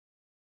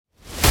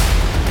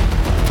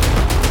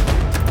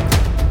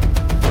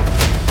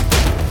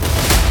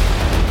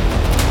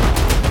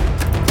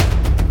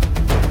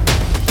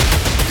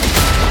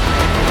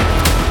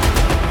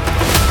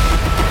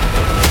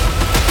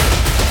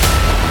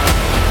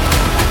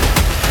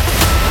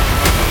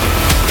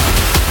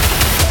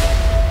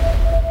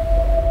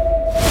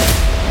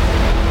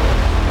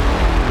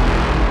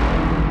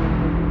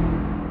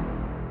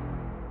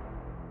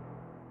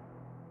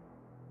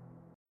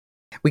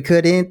We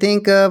couldn't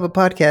think of a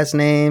podcast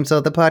name,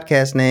 so the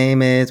podcast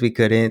name is We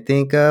Couldn't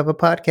Think of a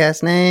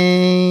Podcast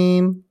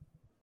Name.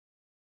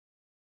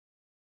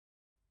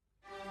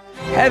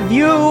 Have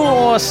you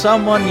or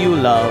someone you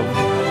love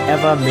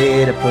ever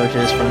made a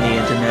purchase from the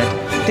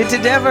internet? Did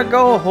it ever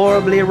go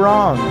horribly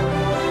wrong?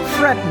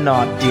 Fret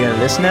not, dear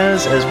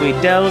listeners, as we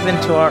delve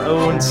into our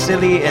own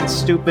silly and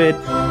stupid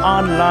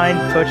online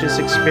purchase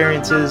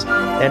experiences,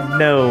 and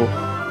no,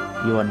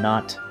 you are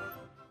not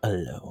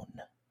alone.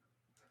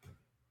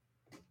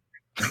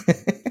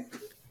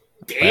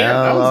 Damn,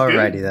 that was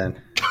alrighty good.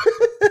 then.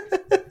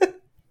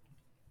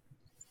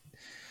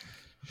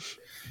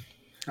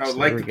 I would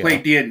like to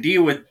play D&D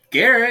with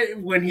Garrett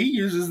when he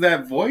uses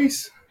that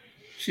voice.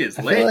 Shit's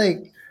I lit. feel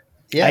like,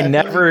 yeah,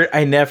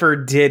 I never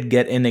did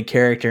get into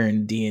character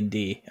in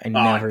D&D. I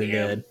never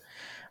did.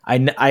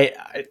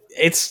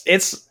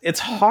 It's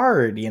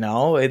hard, you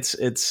know.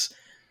 It's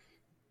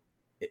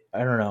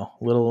I don't know,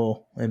 a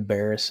little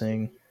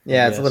embarrassing.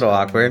 yeah, it's a little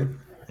awkward.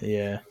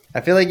 Yeah. I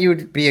feel like you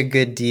would be a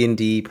good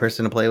D&D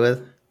person to play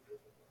with.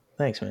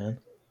 Thanks, man.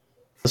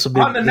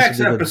 On the next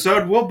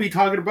episode, we'll be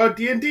talking about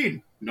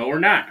D&D. No, we're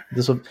not.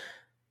 This will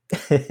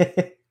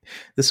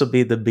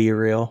be the Be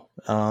Real.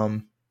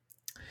 All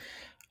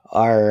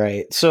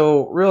right.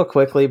 So real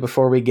quickly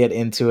before we get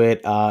into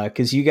it,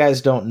 because you guys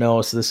don't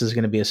know, so this is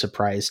going to be a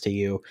surprise to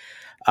you.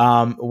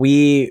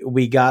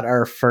 We got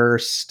our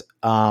first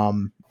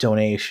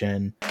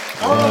donation.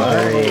 From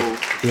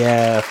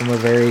a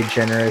very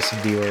generous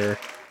viewer.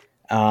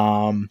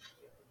 I'm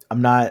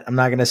not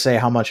gonna say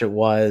how much it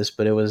was,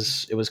 but it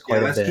was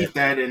quite a bit. Let's keep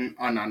that in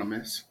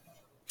anonymous.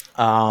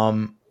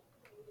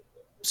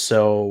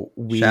 So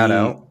we Shout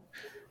out.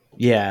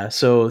 Yeah,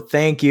 so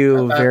thank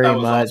you very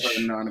much.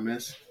 Also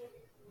anonymous.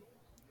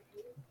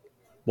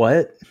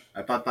 What?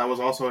 I thought that was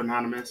also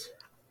anonymous.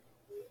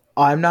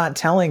 I'm not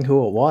telling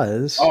who it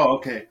was. Oh,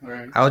 okay. All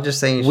right. I was just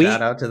saying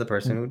shout out to the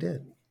person who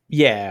did.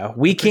 Yeah,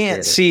 we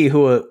can't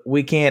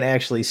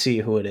actually see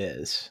who it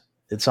is.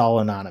 It's all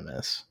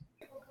anonymous.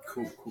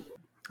 Cool.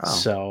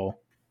 Oh.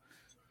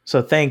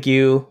 So thank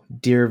you,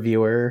 dear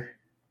viewer,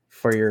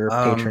 for your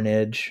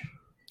patronage.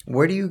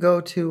 Where do you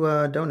go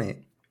to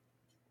donate?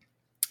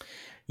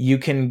 You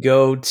can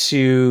go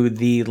to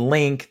the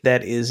link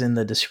that is in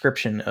the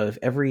description of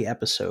every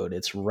episode.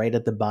 It's right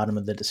at the bottom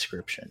of the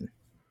description.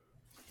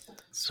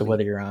 So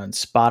whether you're on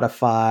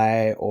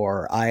Spotify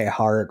or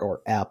iHeart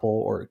or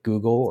Apple or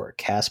Google or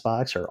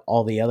CastBox or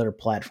all the other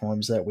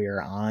platforms that we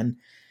are on,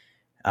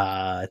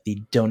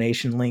 the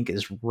donation link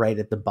is right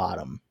at the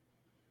bottom.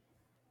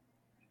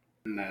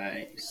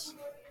 Nice.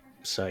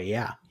 So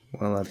yeah.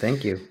 Well,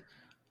 thank you.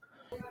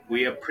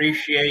 We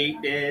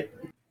appreciate it.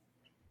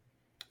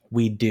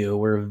 We do.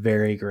 We're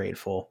very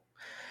grateful.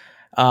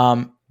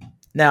 Now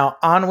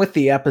on with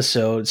the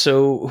episode.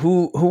 So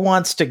who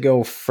wants to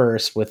go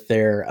first with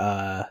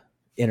their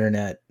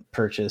internet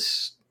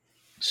purchase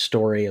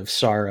story of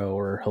sorrow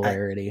or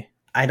hilarity?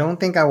 I don't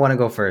think I want to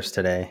go first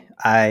today.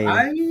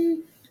 I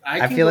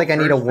feel like I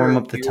need to warm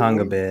up the tongue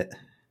a bit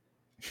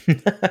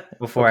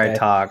before I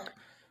talk.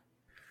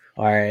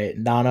 All right,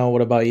 Nano,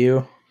 what about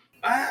you?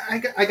 I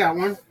got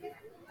one.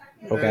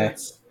 Okay.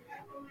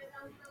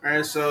 All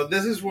right, so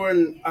this is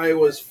when I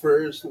was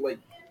first, when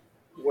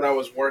I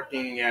was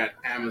working at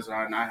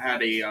Amazon. I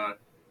had a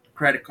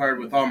credit card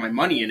with all my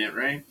money in it,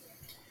 right?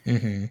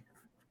 Mm-hmm.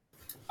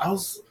 I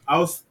was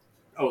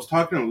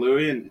talking to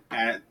Louie and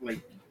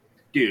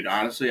dude,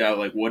 honestly, I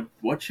was like,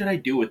 what should I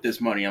do with this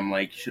money? I'm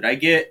like, should I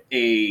get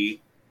either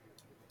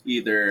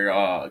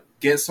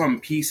get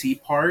some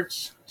PC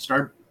parts,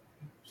 start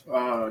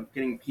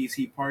getting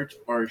PC parts,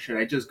 or should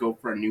I just go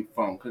for a new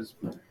phone? Because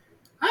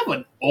I have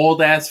an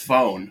old ass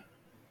phone.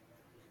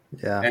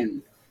 Yeah.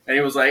 And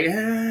it was like,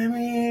 I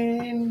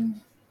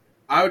mean,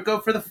 I would go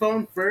for the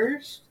phone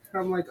first.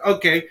 I'm like,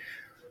 okay.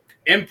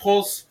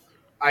 Impulse.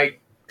 I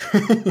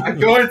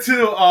go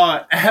into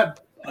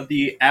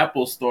the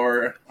Apple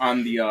store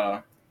on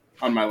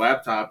my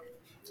laptop.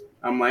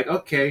 I'm like,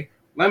 okay,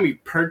 let me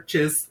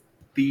purchase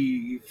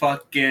the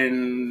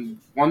fucking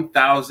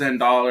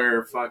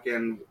 $1,000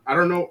 fucking. I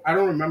don't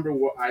remember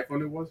what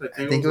iPhone it was. I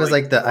think it was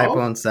like the 12?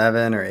 iPhone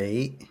 7 or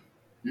 8.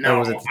 No, or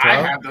was it the 12? I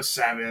 12? have the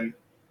 7.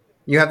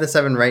 You have the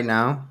 7 right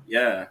now?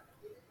 Yeah.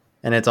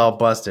 And it's all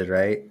busted,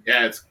 right?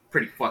 Yeah, it's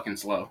pretty fucking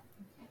slow.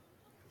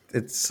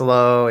 It's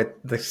slow.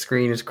 The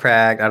screen is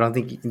cracked. I don't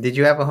think... Did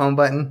you have a home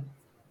button?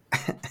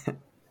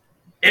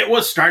 It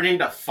was starting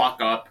to fuck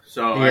up,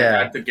 so yeah.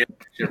 I had to get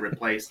shit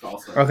replaced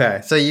also.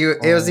 Okay, so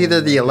it was either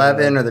the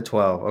 11 or the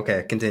 12.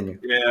 Okay, continue.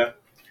 Yeah.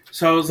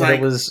 So it was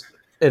like...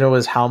 It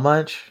was how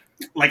much?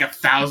 Like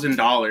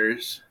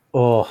 $1,000.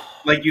 Oh.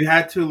 Like you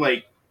had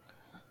to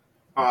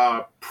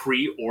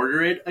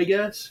pre-order it, I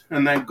guess,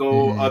 and then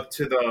go up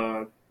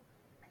to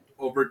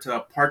over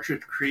to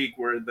Partridge Creek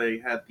where they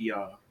had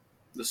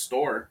the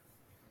store.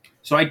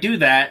 So I do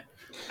that.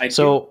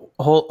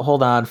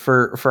 Hold on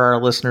for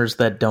our listeners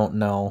that don't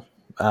know,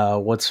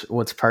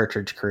 what's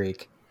Partridge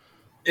Creek?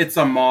 It's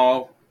a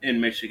mall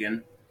in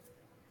Michigan.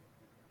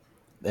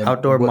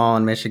 Outdoor mall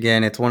in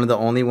Michigan. It's one of the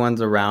only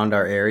ones around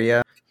our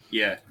area.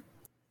 Yeah.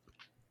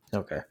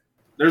 Okay.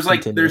 There's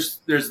like there's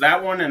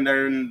that one, and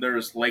then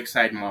there's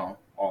Lakeside Mall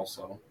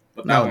also.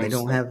 But no, they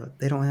don't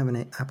have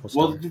an Apple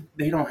Store. Well,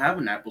 they don't have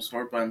an Apple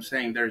Store, but I'm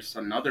saying there's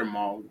another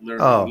mall.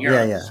 Oh,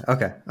 yeah.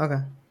 Okay.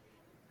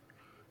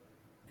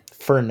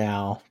 For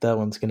now, that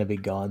one's gonna be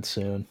gone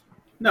soon.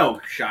 No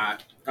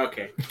shot.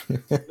 Okay.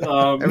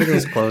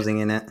 Everything's closing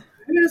in it.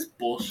 It is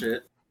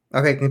bullshit.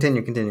 Okay,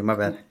 continue. My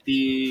bad.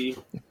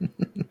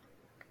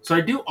 So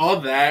I do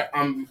all that.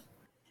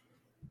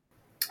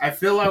 I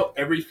fill out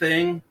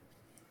everything.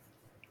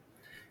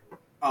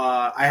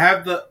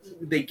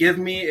 They give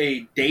me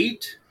a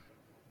date.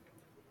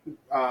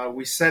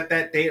 We set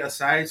that date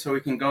aside so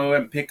we can go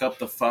and pick up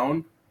the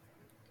phone.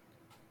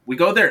 We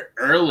go there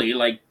early,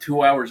 like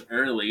 2 hours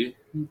early.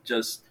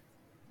 Just,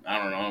 I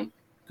don't know,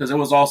 because it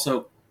was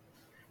also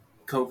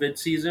COVID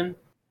season.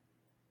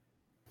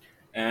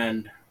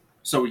 And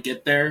so we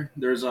get there.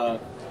 There's a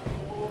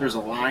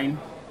line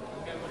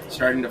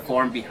starting to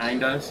form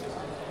behind us.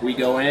 We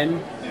go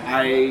in.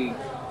 I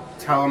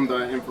tell them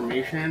the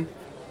information.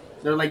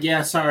 They're like,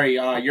 yeah, sorry,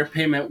 your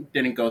payment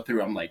didn't go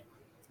through. I'm like,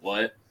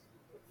 what?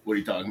 What are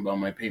you talking about?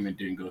 My payment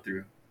didn't go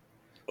through.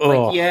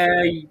 Like, yeah,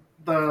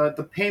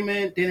 the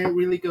payment didn't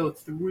really go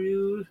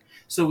through,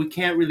 so we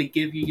can't really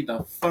give you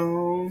the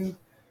phone.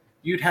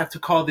 You'd have to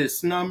call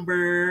this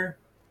number.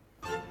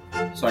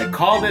 So I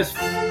call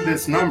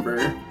this number.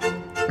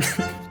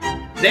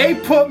 They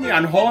put me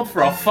on hold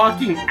for a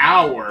fucking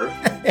hour,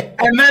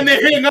 and then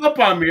they hang up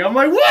on me. I'm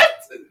like, what?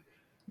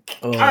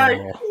 All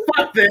right,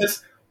 fuck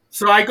this.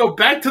 So I go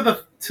back to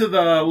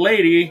the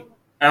lady,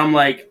 and I'm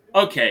like,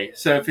 okay,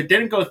 so if it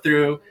didn't go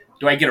through,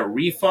 do I get a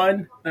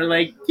refund? They're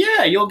like,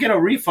 yeah, you'll get a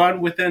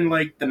refund within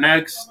like the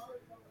next,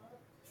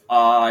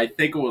 I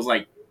think it was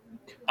like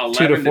 2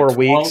 to 4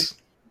 weeks.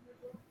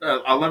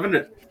 11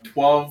 to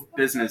 12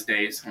 business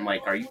days. I'm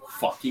like, are you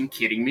fucking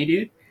kidding me,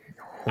 dude?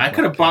 I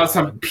could have bought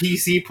some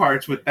PC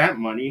parts with that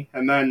money,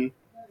 and then...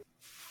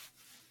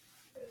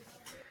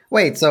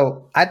 Wait,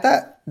 so I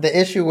thought the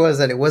issue was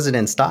that it wasn't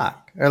in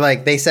stock. Or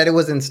like they said it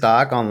was in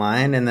stock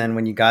online, and then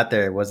when you got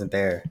there, it wasn't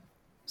there.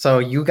 So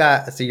your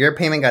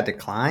payment got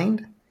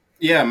declined?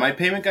 Yeah, my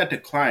payment got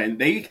declined.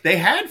 They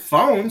had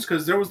phones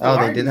because there was the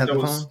line. They did have the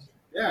phones?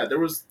 Yeah, there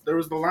was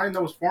the line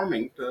that was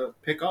forming to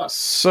pick up.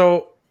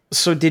 So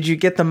did you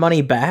get the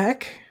money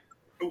back?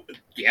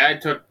 Yeah, I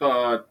took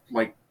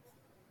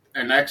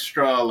an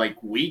extra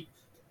week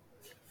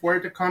for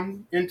it to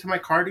come into my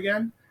card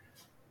again.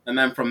 And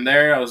then from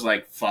there I was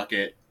like, fuck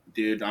it,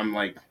 dude. I'm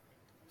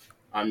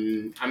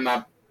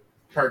not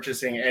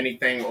purchasing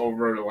anything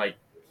over $500.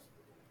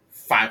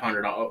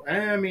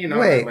 I mean,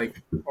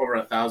 over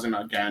 1,000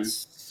 again.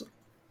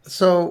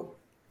 So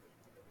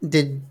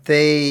did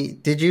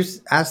you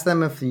ask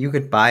them if you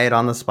could buy it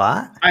on the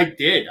spot? I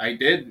did.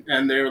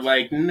 And they were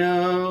like,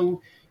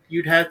 no,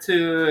 you'd have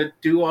to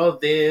do all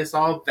this,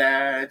 all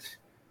that.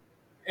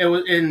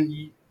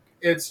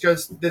 It's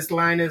just, this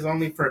line is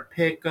only for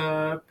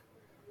pickup.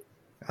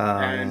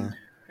 And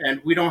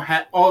we don't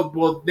have,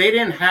 they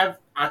didn't have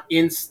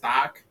in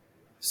stock,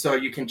 so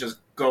you can just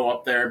go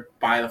up there,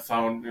 buy the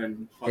phone,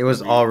 and... It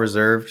was all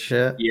reserved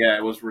shit? Yeah,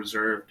 it was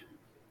reserved.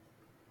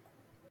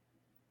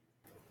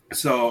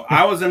 So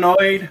I was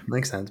annoyed.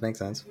 Makes sense.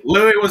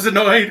 Louis was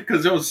annoyed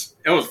because it was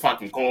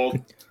fucking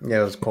cold.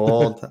 Yeah, it was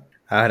cold.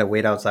 I had to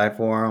wait outside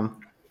for him.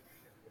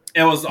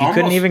 It was. You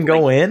couldn't even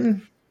go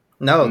in?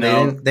 No, they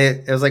didn't.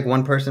 It was like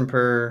one person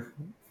per.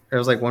 It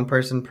was like one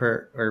person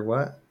per, or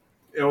what?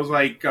 It was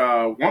like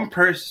one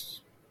person.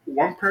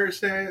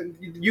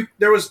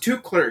 There was 2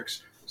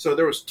 clerks, so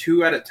there was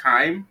 2 at a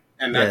time,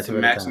 and that's the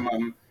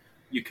maximum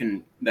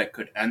that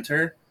could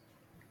enter.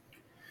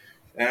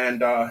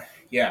 And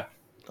yeah.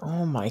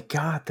 Oh my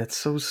god, that's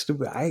so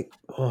stupid. I hate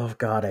Apple.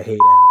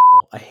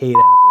 I hate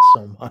Apple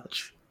so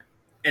much.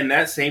 And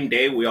that same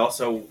day, we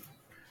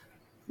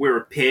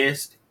were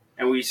pissed,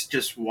 and we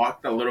just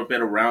walked a little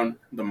bit around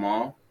the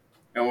mall,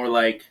 and we're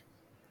like,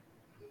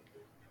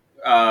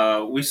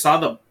 we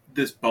saw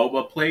this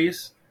boba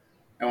place,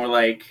 and I'm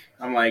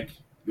like,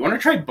 you want to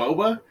try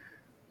boba?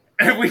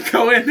 And we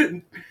go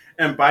in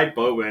and buy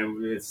boba,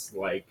 and it's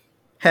like...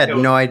 Had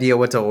no idea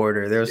what to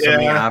order. There was so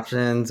many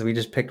options. We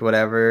just picked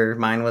whatever.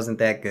 Mine wasn't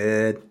that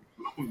good.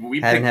 We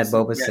hadn't had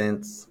boba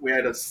since. We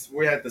had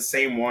the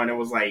same one. It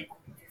was like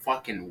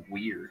fucking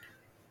weird.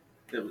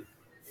 It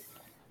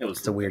was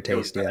it's a weird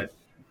taste. Yeah.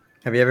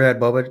 Have you ever had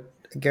boba,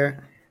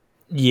 Garrett?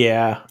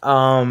 Yeah.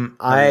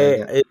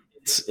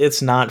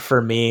 It's not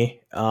for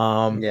me.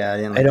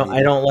 Yeah, I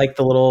don't like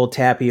the little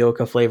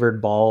tapioca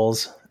flavored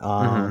balls.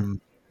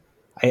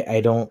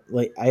 I don't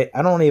like.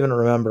 I don't even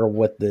remember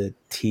what the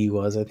tea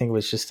was. I think it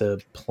was just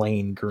a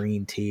plain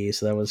green tea,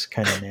 so that was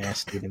kind of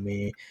nasty to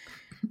me.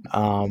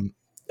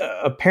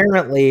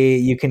 Apparently,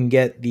 you can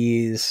get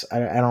these. I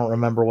don't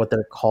remember what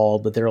they're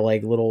called, but they're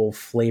like little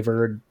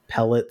flavored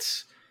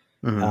pellets.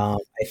 I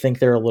think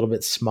they're a little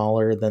bit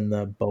smaller than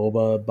the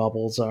boba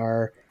bubbles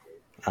are,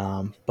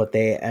 but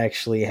they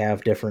actually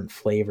have different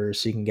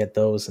flavors, so you can get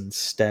those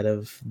instead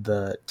of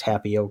the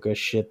tapioca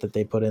shit that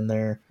they put in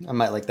there. I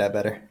might like that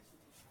better.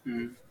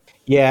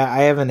 Yeah,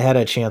 I haven't had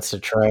a chance to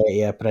try it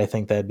yet, but I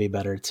think that'd be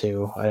better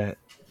too. I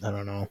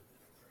don't know,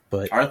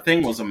 but Our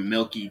thing was a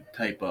milky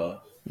type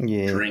of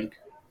Yeah. drink.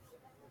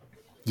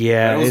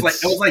 yeah, But it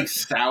it's. was like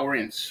sour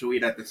and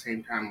sweet at the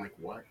same time. Like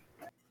what?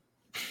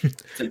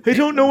 I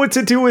don't know what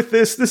to do with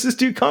this. This is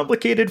too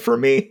complicated for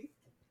me.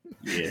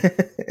 Yeah.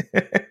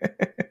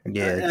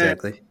 Yeah,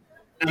 exactly.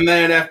 And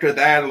then after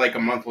that, like a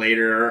month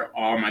later,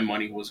 all my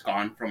money was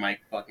gone from my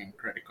fucking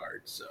credit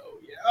card. So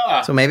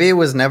yeah. So maybe it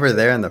was never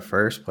there in the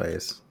first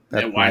place.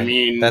 That's Yeah, well, I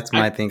mean, that's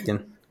my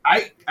thinking.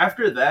 I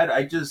after that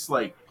I just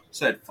like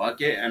said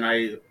fuck it, and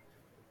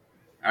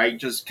I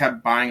just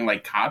kept buying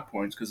like COD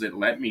points because it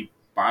let me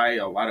buy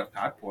a lot of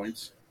COD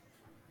points.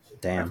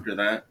 Damn. After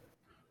that,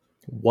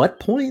 What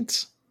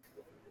points?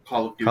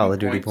 Call Call of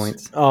Duty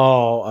points.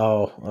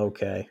 Oh,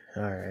 okay,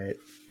 all right.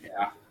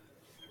 Yeah.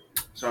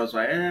 So I was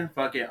like,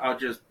 fuck it, I'll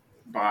just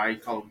buy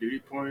Call of Duty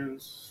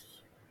points,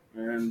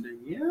 and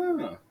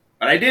yeah.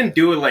 But I didn't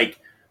do it like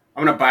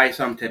I'm gonna buy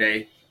some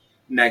today,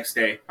 next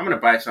day. I'm gonna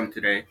buy some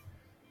today.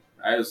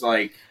 I was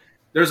like,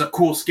 there's a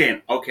cool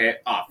skin. Okay.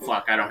 Oh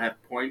fuck, I don't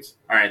have points.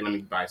 All right, let me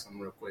buy some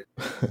real quick.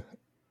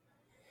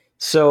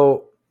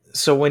 So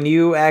when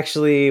you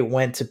actually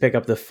went to pick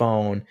up the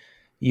phone,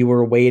 you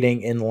were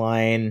waiting in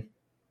line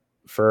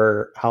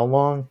for how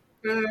long?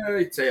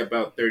 I'd say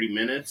about 30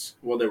 minutes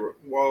while they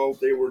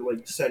were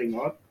like setting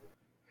up.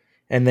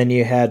 And then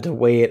you had to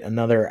wait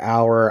another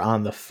hour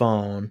on the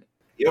phone.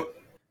 Yep.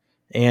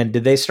 And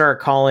did they start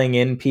calling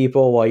in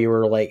people while you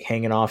were like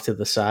hanging off to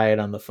the side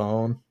on the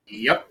phone?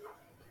 Yep.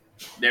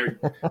 There,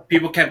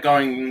 people kept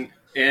going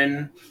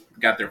in,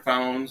 got their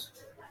phones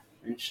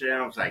and shit.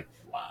 I was like,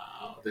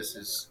 wow, this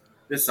is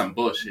some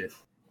bullshit.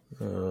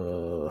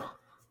 I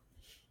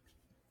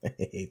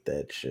hate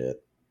that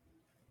shit.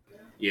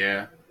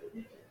 Yeah.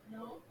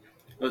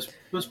 It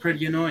was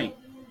pretty annoying.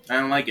 I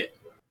don't like it.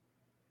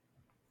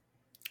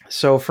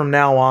 So from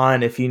now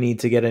on, if you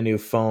need to get a new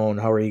phone,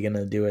 how are you going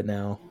to do it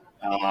now?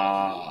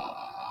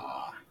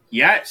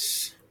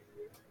 Yes.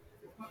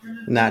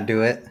 Not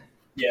do it.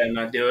 Yeah,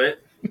 not do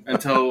it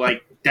until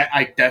like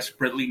I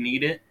desperately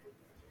need it.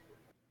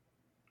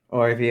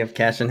 Or if you have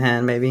cash in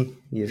hand, maybe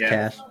use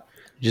cash.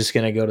 Just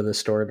going to go to the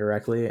store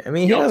directly? I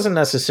mean, he doesn't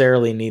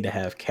necessarily need to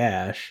have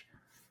cash.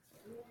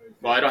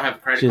 Well, I don't have a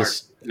credit card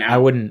now.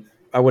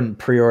 I wouldn't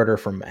pre-order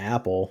from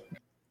Apple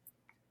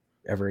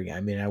ever again.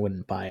 I mean, I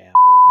wouldn't buy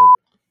Apple,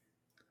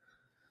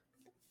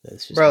 but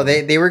that's just Bro,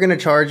 they were gonna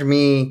charge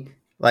me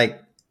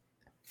like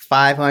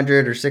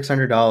 $500 or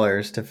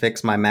 $600 to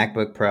fix my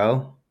MacBook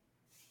Pro.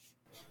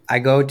 I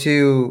go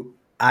to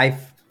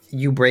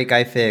You Break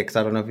iFix.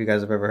 I don't know if you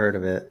guys have ever heard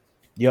of it.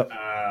 Yep.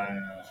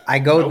 I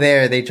go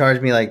there. They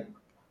charge me like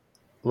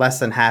less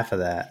than half of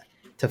that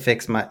to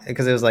fix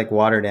because it was like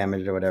water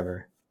damage or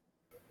whatever.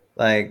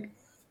 Like,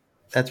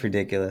 that's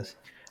ridiculous.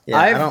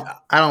 Yeah,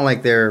 I don't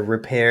like their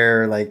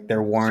repair, like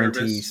their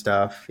warranty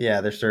stuff. Yeah,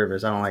 their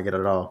service. I don't like it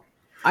at all.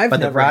 But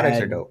the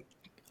products are dope.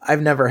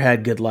 I've never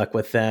had good luck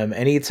with them.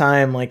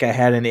 Anytime like I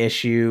had an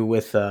issue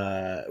with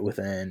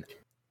an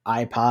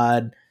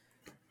iPod,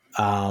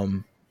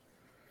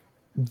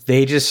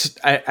 they just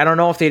I don't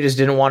know if they just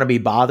didn't want to be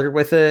bothered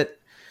with it,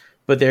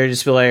 but they'd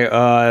just be like,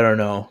 I don't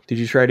know. Did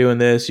you try doing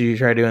this? Did you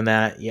try doing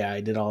that? Yeah,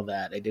 I did all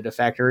that. I did a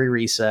factory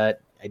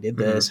reset. I did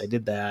this. I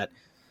did that.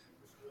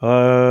 Yeah,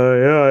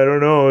 I don't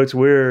know. It's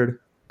weird.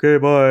 Okay,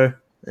 bye.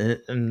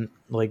 And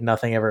like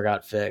nothing ever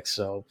got fixed.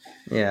 So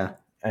yeah,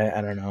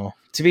 I don't know.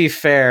 To be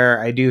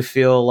fair, I do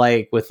feel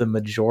like with the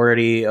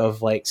majority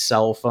of like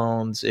cell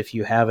phones, if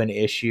you have an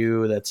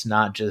issue that's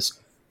not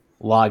just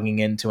logging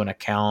into an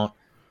account,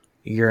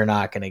 you're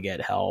not going to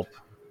get help.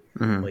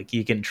 Mm-hmm. Like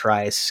you can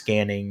try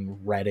scanning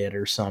Reddit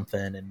or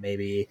something, and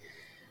maybe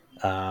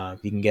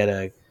you can get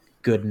a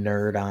good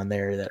nerd on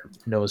there that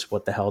knows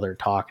what the hell they're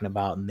talking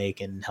about, and they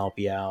can help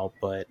you out.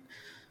 But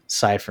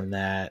aside from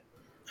that,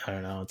 I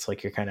don't know. It's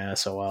like you're kind of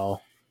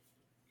SOL.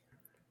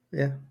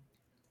 Yeah.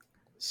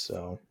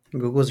 So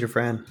Google's your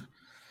friend.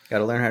 Got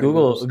to learn how to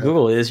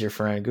Google is your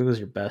friend. Google's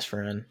your best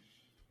friend.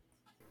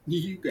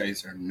 You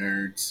guys are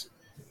nerds.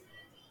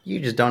 You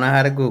just don't know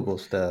how to Google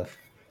stuff.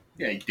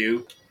 Yeah, I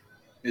do.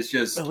 It's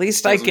just at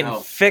least I can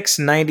fix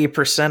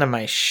 90% of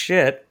my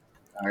shit.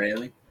 Oh,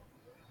 really?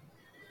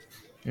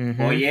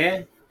 Mm-hmm. Well,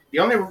 yeah. The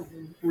only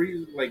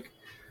reason,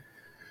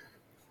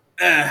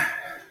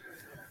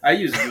 I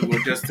use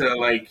Google just to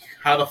like,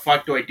 how the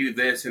fuck do I do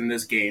this in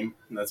this game?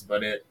 And that's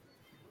about it.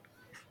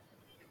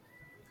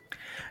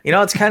 You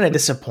know, it's kind of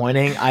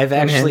disappointing. I've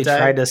actually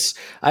tried to.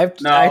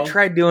 I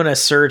tried doing a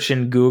search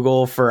in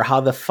Google for how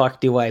the fuck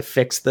do I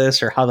fix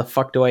this or how the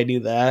fuck do I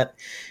do that,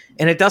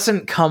 and it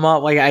doesn't come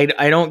up. Like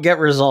I don't get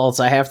results.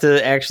 I have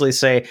to actually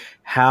say,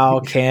 how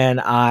can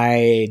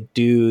I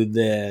do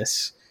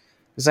this?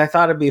 Because I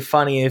thought it'd be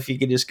funny if you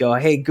could just go,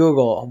 "Hey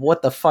Google,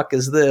 what the fuck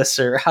is this?"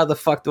 or "How the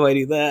fuck do I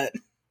do that?"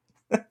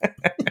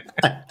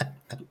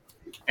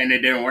 And it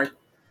didn't work.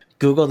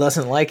 Google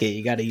doesn't like it.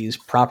 You got to use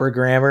proper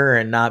grammar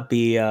and not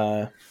be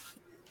an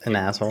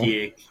asshole,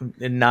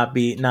 and not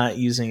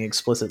using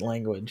explicit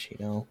language.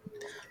 You know,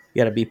 you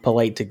got to be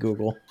polite to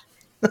Google.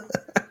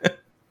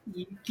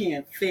 You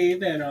can't say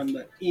that on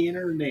the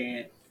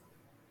internet.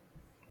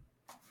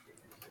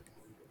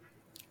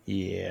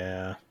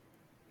 Yeah.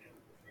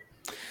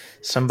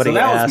 Somebody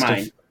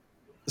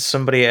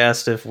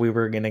asked if we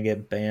were gonna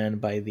get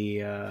banned by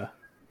the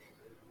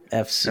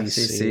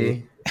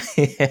FCC.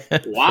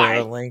 Why?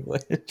 For the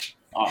language.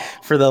 Oh.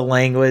 For the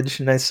language,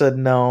 and I said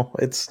no.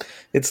 It's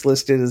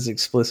listed as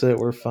explicit.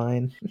 We're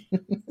fine.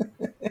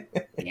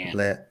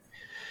 Yeah.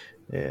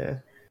 Yeah.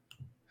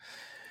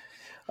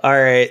 All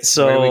right.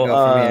 So where do we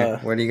go from here?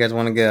 Where do you guys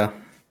want to go?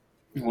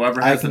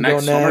 Whoever has the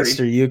next go next,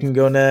 story. or you can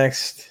go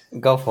next.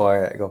 Go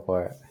for it.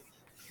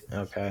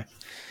 Okay.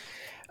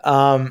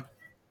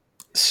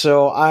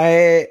 So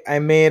I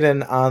made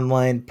an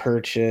online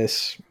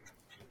purchase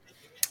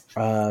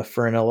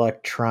for an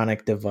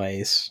electronic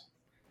device.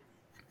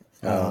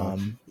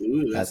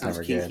 Ooh, that's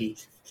never kinky.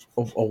 Good.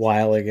 A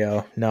while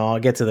ago. No, I'll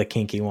get to the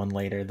kinky one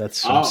later. I'm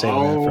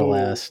saving that for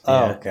last.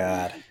 Yeah. Oh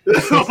God.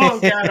 Oh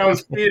God, I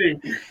was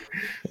kidding.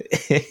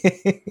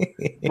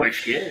 My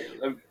shit.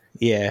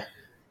 Yeah.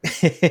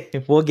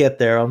 We'll get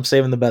there. I'm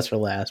saving the best for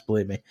last,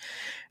 believe me.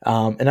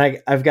 And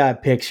I've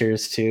got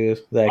pictures too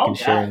that I can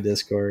share in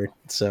Discord.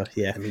 So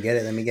yeah. Let me get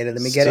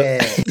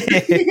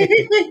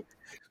it.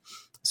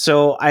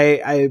 So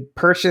I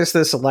purchased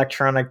this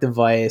electronic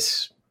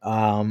device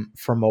from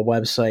a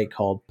website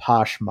called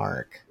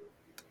Poshmark.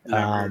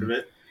 Never heard of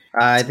it.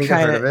 I think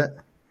I've heard of it.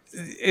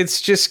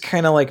 It's just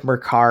kind of like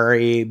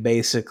Mercari,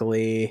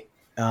 basically.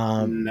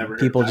 Never heard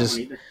people of that just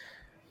one either.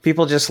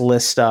 People just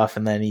list stuff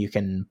and then you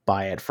can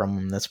buy it from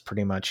them. That's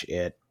pretty much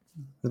it.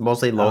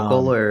 Mostly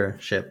local or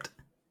shipped?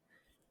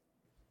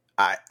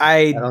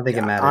 I don't think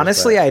it matters.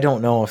 Honestly, I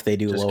don't know if they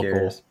do local.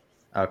 Curious.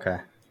 Okay.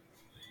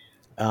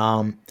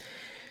 So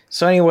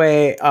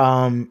anyway,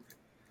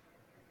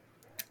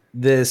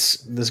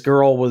 this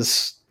girl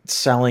was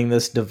selling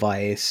this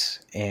device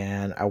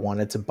and I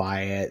wanted to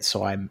buy it,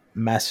 so I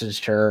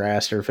messaged her,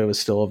 asked her if it was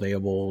still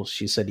available.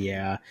 She said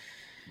yeah.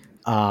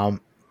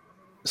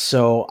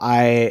 So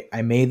I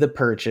made the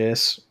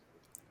purchase,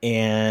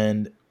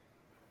 and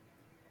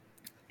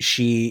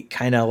she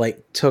kind of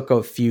like took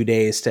a few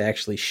days to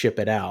actually ship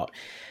it out.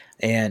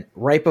 And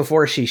right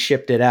before she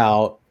shipped it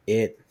out,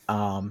 it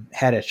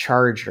had a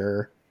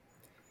charger,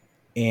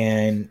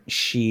 and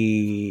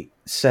she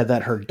said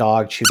that her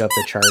dog chewed up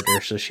the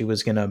charger, so she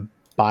was going to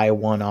buy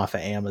one off of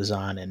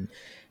Amazon and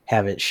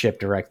have it shipped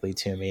directly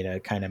to me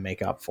to kind of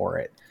make up for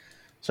it.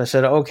 So I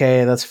said,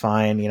 okay, that's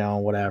fine,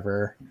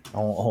 whatever. I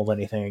won't hold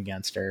anything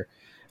against her.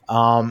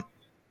 I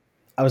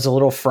was a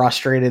little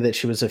frustrated that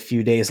she was a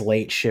few days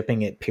late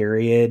shipping it,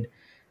 period.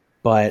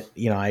 But,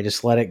 I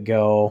just let it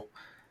go.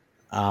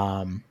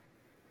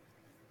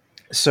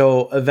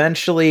 So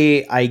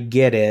eventually I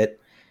get it,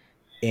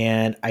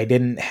 and I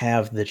didn't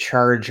have the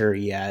charger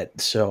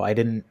yet, so I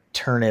didn't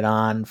turn it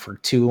on for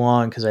too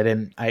long because I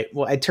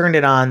turned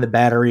it on. The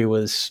battery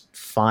was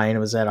fine. It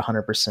was at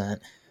 100%.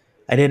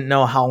 I didn't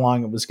know how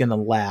long it was going to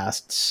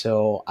last,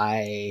 so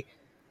I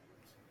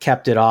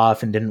kept it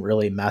off and didn't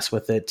really mess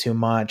with it too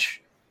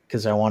much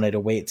because I wanted to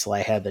wait till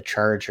I had the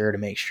charger to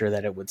make sure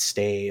that it would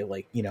stay, it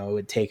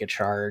would take a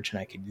charge and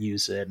I could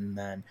use it. And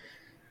then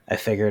I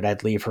figured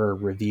I'd leave her a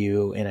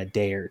review in a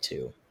day or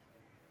two.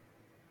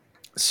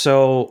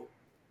 So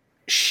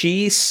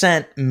she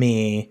sent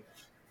me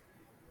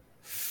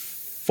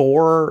 3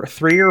 or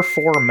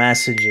 4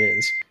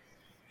 messages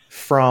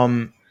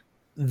from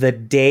the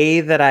day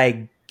that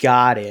I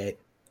got it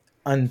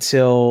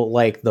until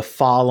like the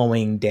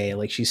following day.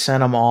 Like she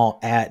sent them all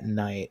at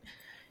night,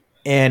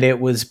 and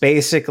it was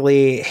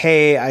basically,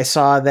 hey, I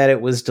saw that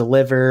it was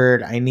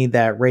delivered. I need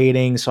that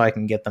rating so I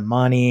can get the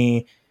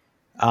money.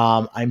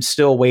 I'm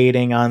still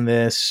waiting on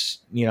this.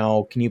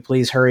 Can you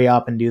please hurry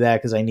up and do that?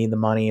 Because I need the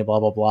money, blah,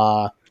 blah,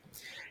 blah.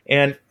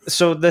 And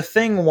so the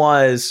thing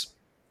was,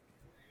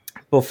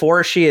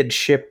 before she had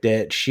shipped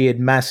it, she had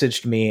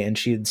messaged me and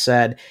she had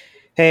said,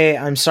 hey,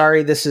 I'm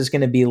sorry this is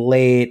going to be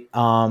late.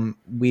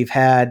 We've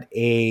had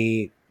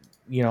it's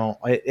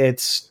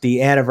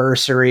the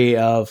anniversary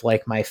of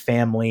like my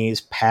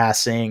family's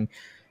passing.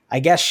 I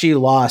guess she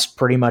lost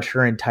pretty much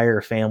her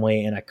entire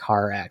family in a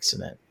car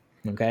accident.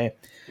 Okay.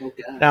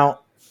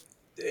 Now,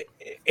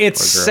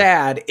 it's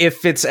sad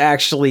if it's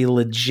actually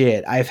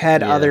legit. I've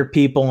had other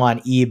people on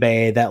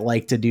eBay that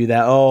like to do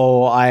that.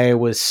 Oh, I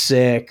was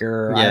sick,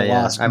 or I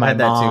lost my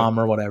mom,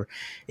 or whatever.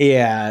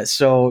 Yeah,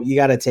 so you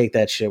got to take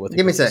that shit with.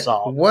 Give me a sec.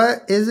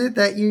 What is it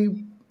that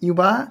you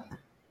bought?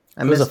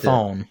 It was a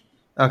phone.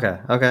 Okay.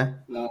 Okay.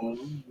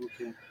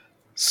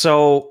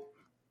 So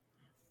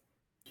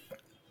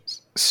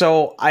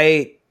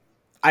I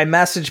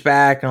messaged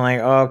back and like,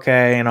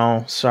 okay,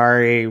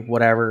 sorry,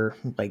 whatever.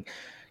 Like,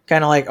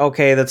 kind of like,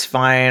 okay, that's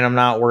fine. I'm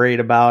not worried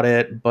about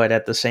it. But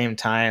at the same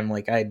time,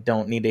 like, I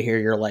don't need to hear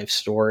your life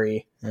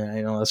story. And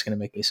I know that's going to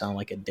make me sound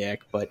like a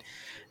dick, but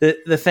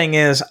the thing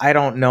is, I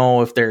don't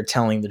know if they're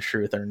telling the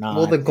truth or not.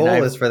 Well, the goal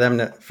is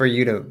for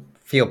you to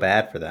feel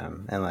bad for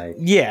them and like,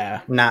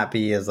 yeah, not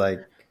be as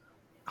like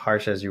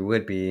harsh as you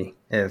would be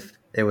if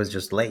it was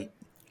just late.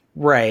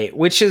 Right,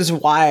 which is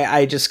why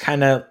I just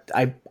kind of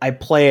I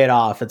play it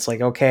off. It's like,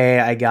 okay,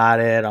 I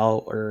got it,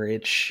 or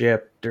it's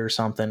shipped or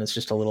something. It's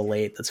just a little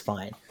late. That's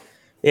fine.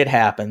 It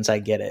happens. I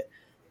get it.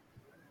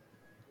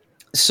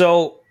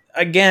 So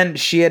again,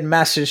 she had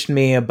messaged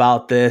me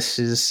about this.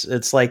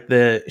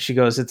 She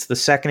goes, it's the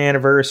second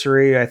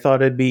anniversary. I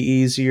thought it'd be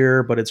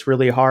easier, but it's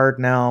really hard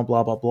now.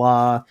 Blah blah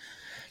blah.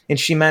 And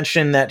she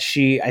mentioned that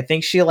I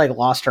think she like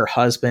lost her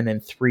husband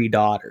and 3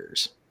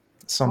 daughters,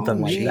 something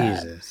like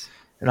Jesus. That.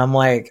 And I'm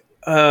like,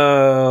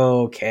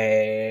 oh,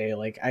 okay.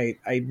 Like,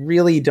 I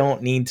really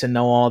don't need to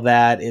know all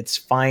that. It's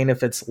fine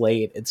if it's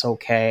late. It's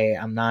okay.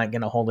 I'm not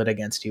going to hold it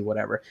against you,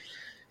 whatever.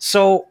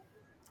 So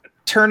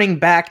turning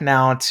back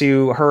now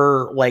to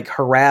her, like,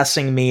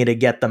 harassing me to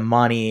get the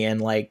money and,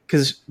 like,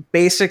 because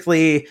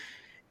basically,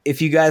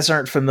 if you guys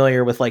aren't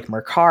familiar with, like,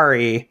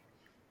 Mercari,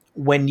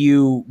 when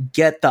you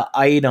get the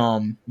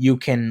item, you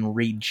can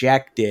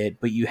reject it,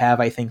 but you have,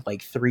 I think,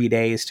 like 3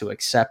 days to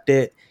accept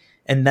it.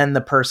 And then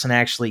the person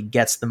actually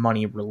gets the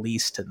money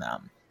released to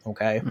them.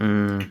 Okay.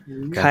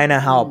 Kind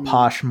of how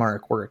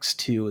Poshmark works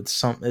too.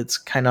 It's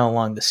kind of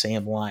along the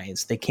same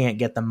lines. They can't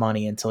get the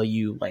money until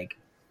you like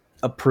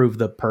approve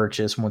the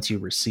purchase once you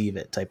receive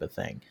it, type of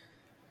thing.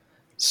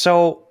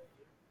 So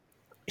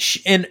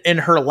in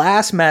her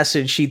last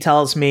message, she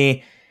tells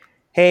me,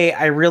 hey,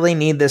 I really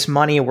need this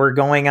money. We're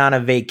going on a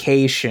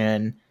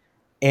vacation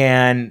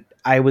and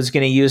I was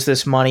going to use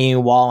this money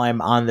while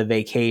I'm on the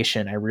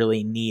vacation. I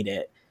really need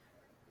it.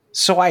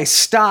 So I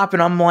stop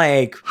and I'm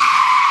like,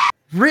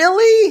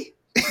 really?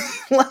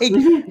 Like,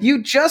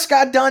 you just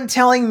got done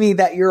telling me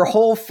that your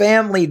whole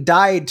family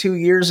died 2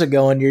 years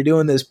ago and you're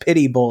doing this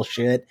pity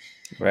bullshit.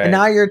 Right. And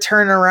now you're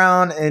turning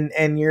around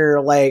and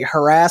you're like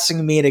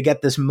harassing me to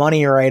get this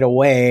money right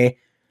away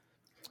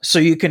so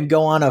you can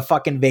go on a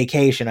fucking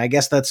vacation. I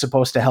guess that's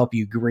supposed to help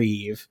you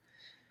grieve.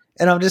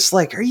 And I'm just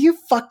like, are you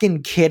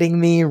fucking kidding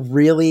me?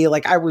 Really?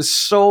 Like, I was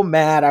so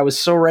mad. I was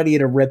so ready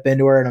to rip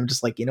into her. And I'm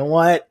just like, you know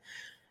what?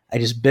 I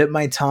just bit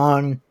my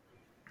tongue.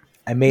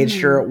 I made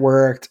sure it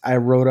worked. I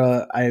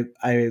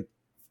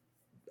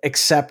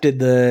accepted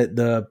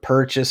the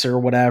purchase or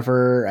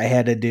whatever I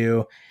had to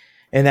do.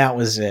 And that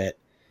was it.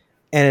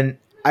 And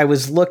I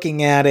was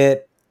looking at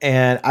it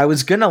and I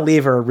was going to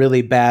leave her a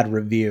really bad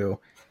review.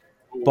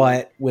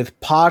 But with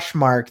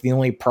Poshmark, the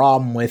only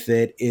problem with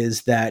it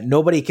is that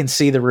nobody can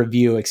see the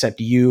review except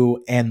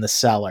you and the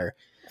seller.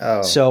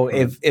 Oh, so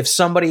if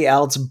somebody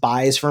else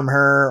buys from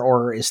her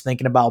or is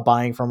thinking about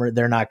buying from her,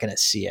 they're not going to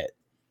see it.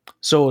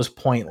 So it was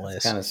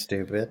pointless. Kind of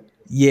stupid.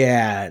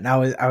 Yeah, and I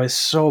was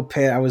so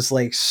pissed. I was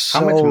like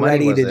so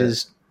ready to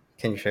just.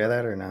 Can you share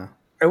that or no?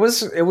 It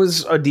was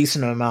a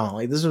decent amount.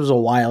 Like, this was a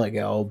while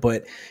ago,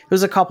 but it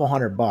was a couple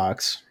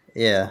 $100.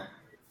 Yeah.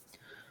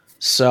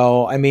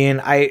 So I mean,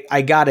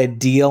 I got a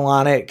deal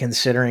on it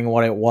considering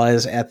what it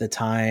was at the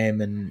time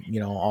and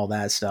all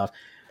that stuff,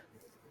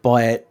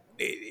 but.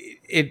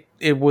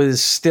 It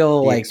was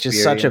still like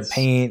just such a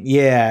pain.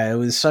 Yeah, it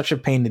was such a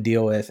pain to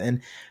deal with.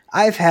 And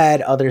I've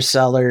had other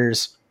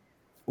sellers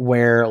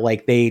where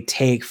like they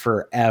take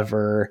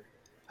forever.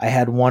 I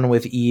had one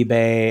with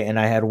eBay and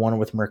I had one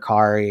with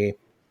Mercari.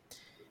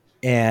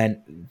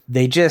 And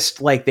they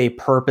just like they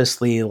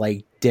purposely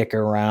like dick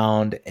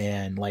around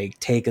and like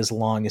take as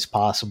long as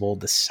possible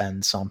to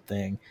send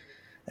something.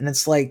 And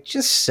it's like,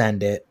 just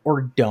send it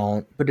or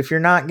don't. But if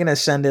you're not going to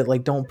send it,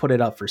 like don't put it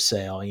up for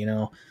sale,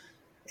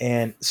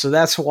 And so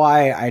that's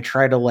why I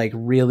try to like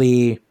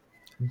really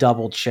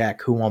double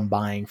check who I'm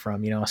buying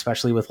from,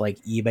 especially with like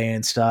eBay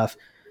and stuff.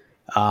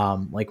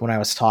 Like when I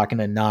was talking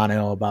to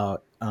Nano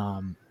about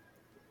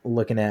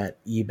looking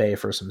at eBay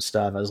for some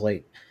stuff, I was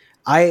like,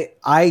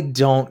 I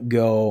don't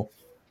go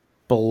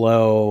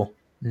below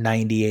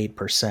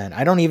 98%.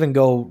 I don't even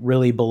go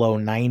really below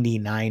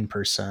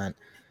 99%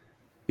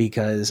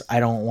 because I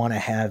don't want to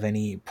have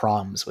any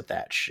problems with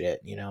that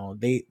shit.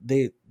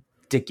 They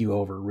dick you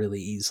over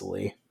really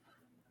easily.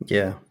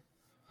 Yeah.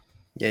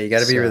 Yeah, you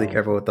got to be really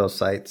careful with those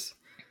sites.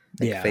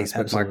 Like Facebook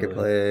absolutely.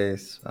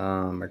 Marketplace,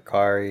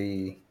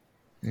 Mercari.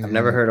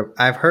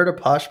 I've heard of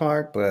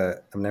Poshmark,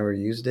 but I've never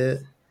used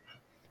it.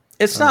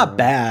 It's not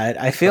bad.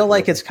 I feel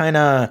like it's kind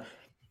of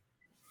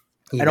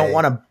I don't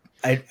want to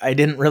I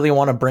didn't really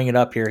want to bring it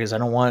up here because I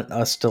don't want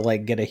us to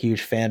like get a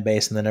huge fan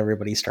base and then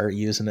everybody start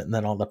using it and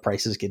then all the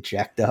prices get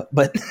jacked up.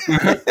 But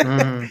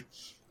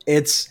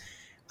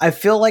I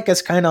feel like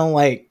it's kind of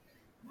like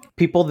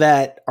people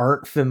that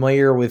aren't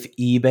familiar with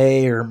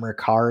eBay or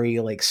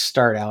Mercari like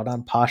start out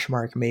on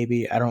Poshmark.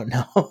 Maybe, I don't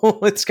know.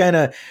 It's kind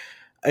of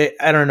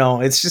I don't know.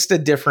 It's just a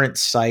different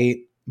site,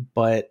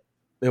 but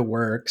it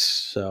works.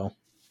 So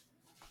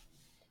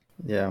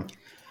yeah.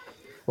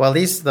 Well, at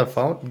least the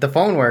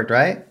phone worked,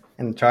 right?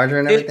 And the charger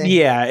and everything?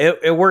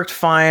 It worked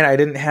fine. I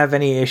didn't have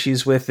any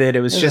issues with it.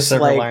 It was just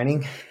like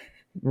lining.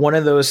 One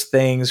of those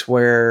things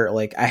where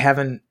like I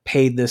haven't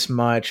paid this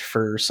much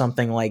for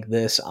something like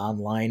this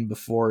online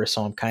before,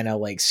 so I'm kind of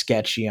like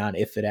sketchy on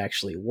if it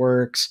actually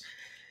works.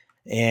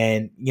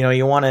 And you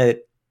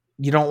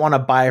don't want to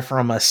buy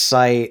from a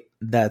site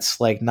that's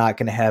like not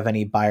going to have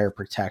any buyer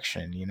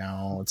protection. You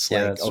know, it's Yeah,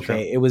 like, that's okay,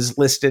 true. it was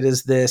listed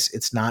as this,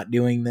 it's not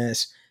doing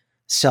this,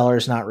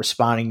 seller's not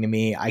responding to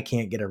me, I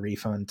can't get a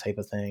refund type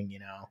of thing, you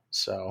know?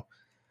 So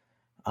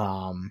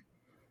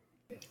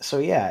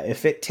yeah,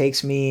 if it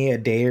takes me a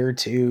day or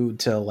two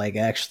to like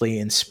actually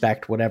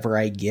inspect whatever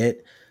I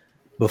get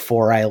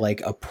before I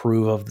like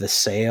approve of the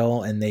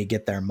sale and they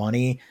get their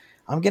money,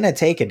 I'm gonna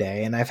take a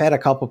day. And I've had a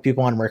couple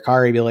people on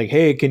Mercari be like,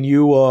 "Hey, can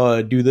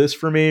you do this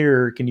for me,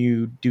 or can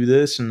you do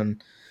this?" And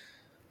then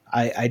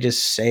I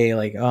just say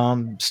like, "Oh,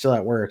 I'm still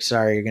at work.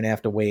 Sorry, you're gonna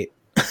have to wait."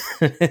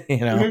 You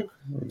know.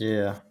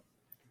 Yeah.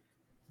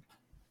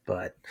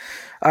 But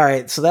all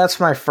right, so that's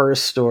my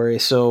first story.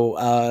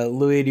 So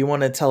Louis, do you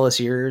want to tell us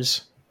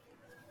yours?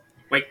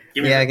 Wait,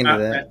 give me. Yeah, I can do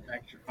that.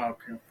 I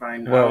can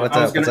find. Well, what's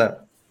up? What's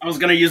up? I was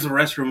gonna use the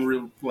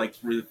restroom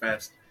really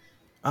fast.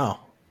 Oh,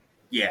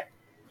 Yeah.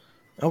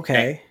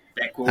 okay.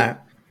 That cool.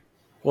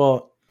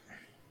 Well,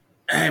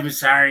 I'm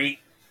sorry.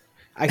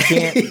 I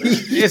can't.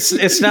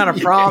 it's not a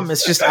problem.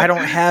 It's just I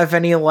don't have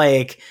any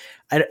like.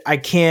 I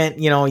can't,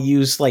 you know,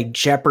 use like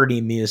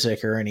Jeopardy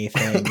music or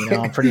anything. You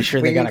know, I'm pretty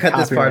sure they got to cut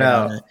this part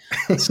out.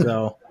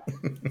 So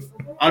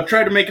I'll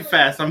try to make it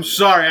fast. I'm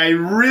sorry. I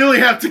really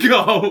have to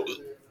go.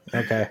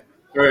 Okay.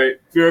 All right.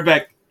 Be right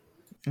back.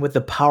 With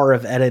the power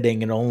of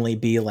editing, it'll only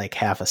be like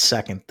half a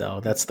second, though.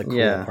 That's the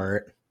cool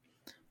part.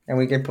 And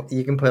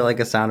you can put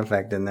like a sound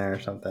effect in there or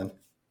something.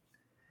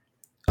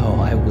 Oh,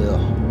 I will.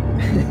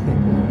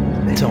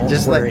 Don't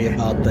just worry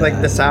about that.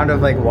 Like the sound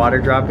of like water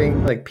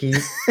dropping, like pee.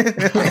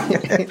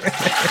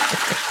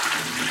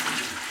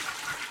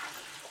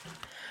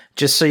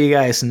 Just so you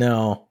guys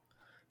know,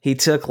 he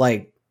took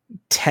like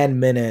 10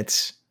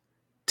 minutes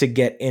to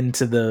get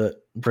into the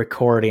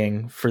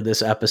recording for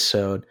this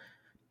episode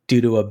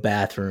due to a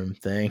bathroom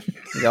thing.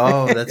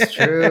 Oh, that's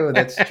true.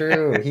 That's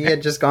true. He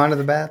had just gone to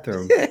the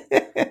bathroom.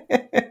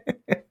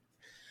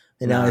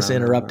 And now he's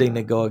interrupting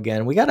to go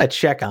again. We got to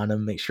check on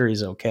him, make sure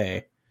he's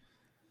okay.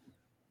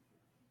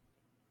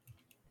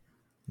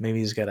 Maybe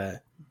he's got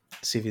to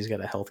see if he's got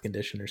a health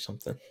condition or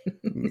something.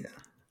 Yeah.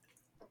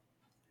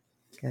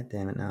 God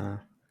damn it, no.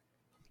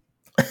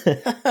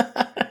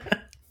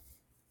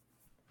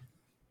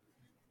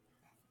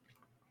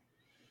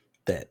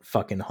 That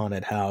fucking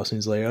haunted house.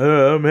 He's like,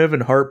 I'm having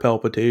heart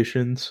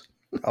palpitations.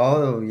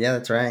 Oh, yeah,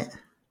 that's right.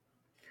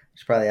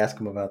 Should probably ask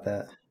him about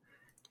that.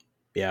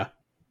 Yeah.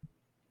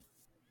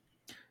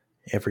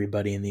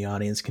 Everybody in the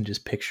audience can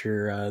just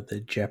picture the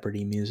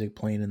Jeopardy music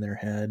playing in their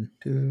head.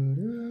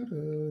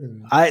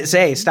 I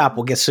say, stop,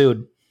 we'll get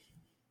sued.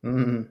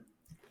 Mm-hmm.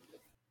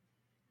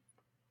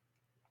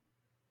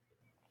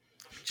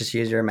 Just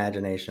use your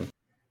imagination.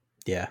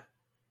 Yeah.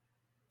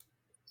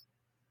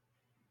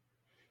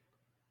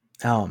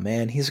 Oh,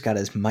 man, he's got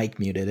his mic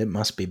muted. It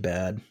must be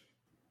bad.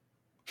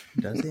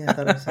 Does he? I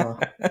thought I saw.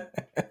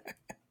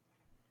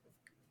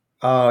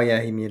 Oh,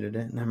 yeah, he muted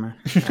it. Never mind.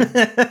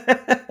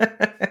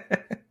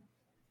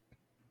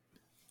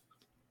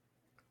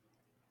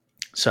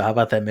 So how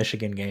about that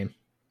Michigan game?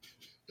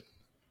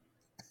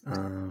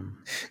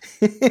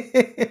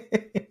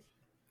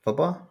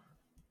 Football?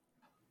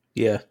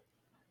 Yeah.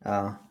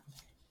 Oh.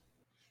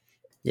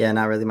 Yeah,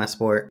 not really my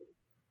sport.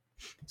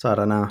 So I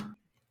don't know.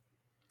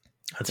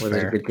 That's Was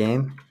fair. it a good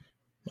game?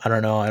 I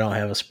don't know. I don't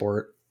have a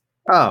sport.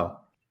 Oh.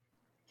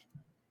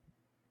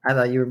 I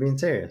thought you were being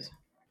serious.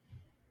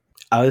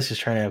 I was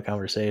just trying to have a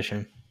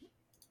conversation.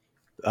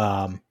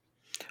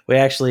 We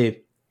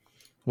actually,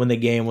 when the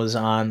game was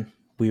on,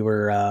 we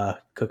were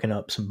cooking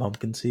up some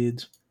pumpkin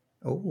seeds.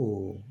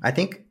 Oh, I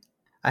think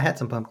I had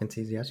some pumpkin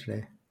seeds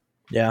yesterday.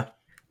 Yeah.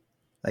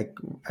 Like,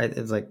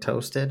 it's like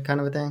toasted kind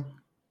of a thing.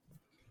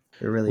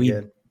 They're really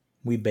good.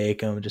 We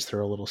bake them, just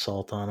throw a little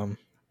salt on them.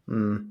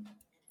 Mm.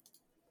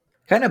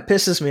 Kind of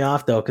pisses me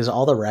off, though, because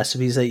all the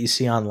recipes that you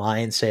see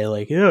online say,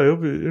 like, yeah,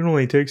 it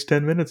only takes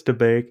 10 minutes to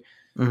bake.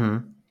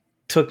 Mm-hmm.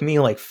 Took me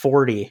like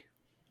 40.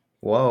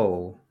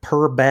 Whoa.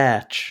 Per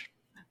batch.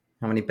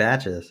 How many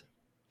batches?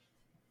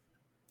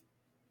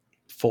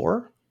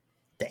 4?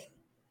 Dang.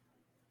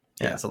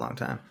 Yeah, it's a long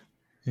time.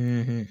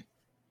 Mm-hmm.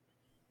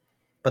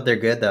 But they're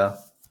good, though.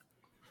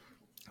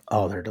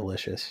 Oh, they're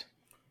delicious.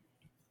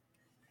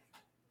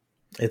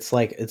 It's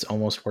like, it's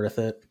almost worth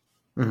it.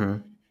 Mm-hmm.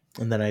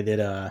 And then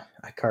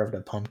I carved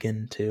a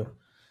pumpkin, too.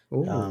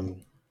 Ooh.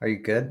 Are you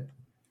good?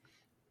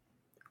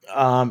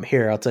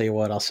 Here, I'll tell you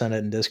what. I'll send it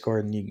in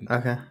Discord, and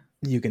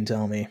you can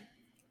tell me.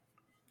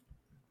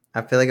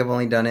 I feel like I've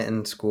only done it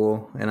in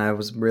school, and I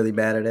was really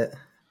bad at it.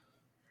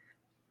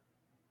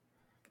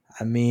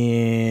 I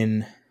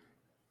mean,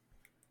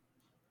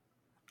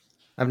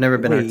 I've never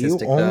been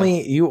artistic.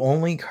 You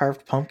only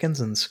carved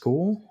pumpkins in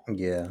school?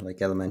 Yeah,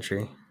 like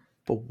elementary.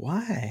 But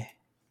why?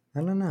 I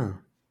don't know.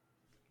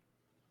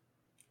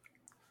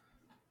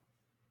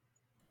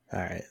 All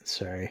right,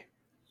 sorry.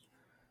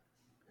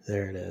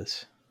 There it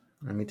is.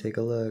 Let me take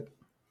a look.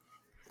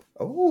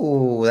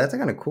 Oh, that's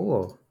kind of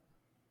cool.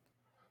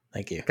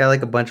 Thank you. Got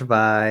like a bunch of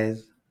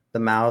eyes. The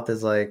mouth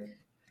is like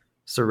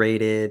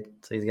serrated,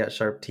 so he's got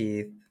sharp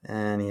teeth,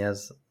 and he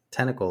has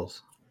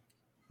tentacles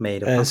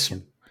made of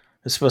pumpkin.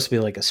 It's supposed to be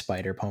like a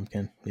spider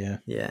pumpkin. Yeah.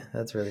 Yeah,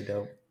 that's really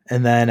dope.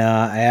 And then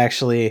I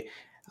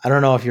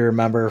don't know if you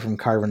remember from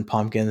carving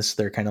pumpkins,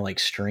 they're kind of like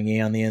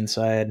stringy on the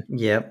inside.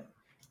 Yep.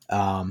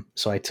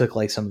 So I took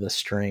like some of the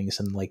strings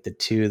and like the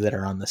two that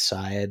are on the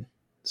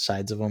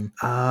sides of them.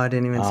 Oh, I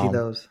didn't even see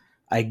those.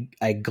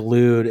 I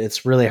glued,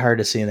 it's really hard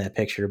to see in that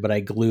picture, but I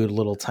glued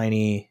little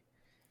tiny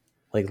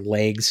like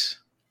legs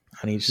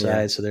on each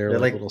side. So they're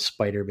like little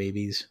spider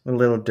babies.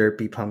 Little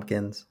derpy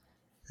pumpkins.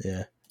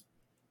 Yeah.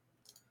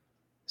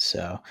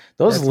 So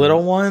those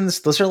little ones,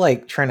 those are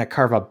like trying to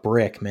carve a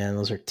brick, man.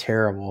 Those are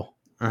terrible.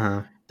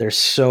 They're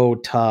so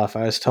tough.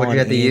 I was telling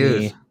what do you have Amy,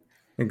 to use?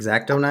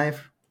 X-Acto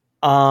knife?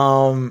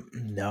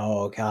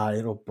 No, God,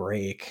 it'll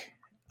break.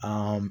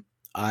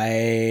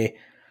 I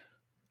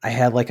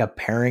had like a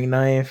paring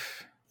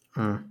knife.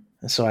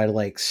 So I'd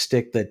like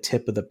stick the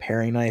tip of the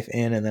paring knife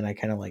in, and then I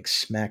kind of like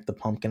smack the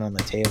pumpkin on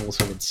the table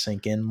so it would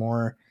sink in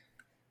more.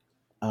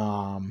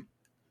 And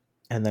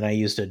then I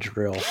used a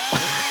drill.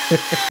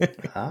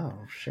 Oh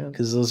shit!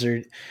 Because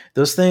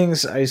those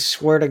things, I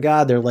swear to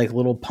God, they're like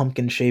little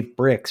pumpkin shaped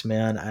bricks,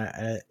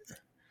 man.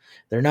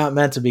 They're not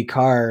meant to be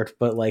carved,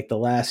 but like the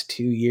last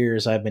 2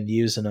 years, I've been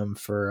using them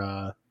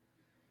for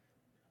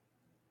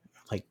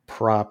like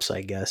props,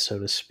 I guess, so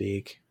to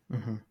speak.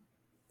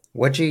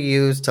 What'd you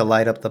use to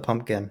light up the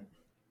pumpkin?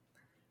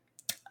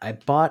 I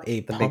bought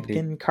a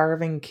pumpkin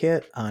carving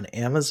kit on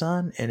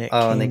Amazon, and it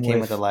came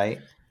with a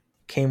light.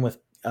 Came with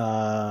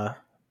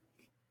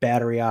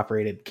battery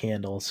operated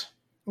candles.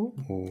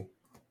 Ooh.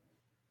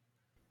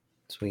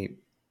 Sweet.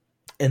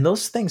 And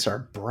those things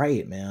are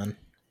bright, man.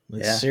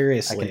 Like, yeah,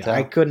 seriously,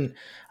 I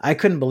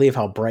couldn't believe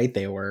how bright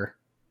they were.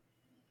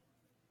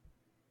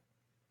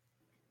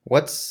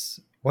 What's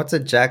a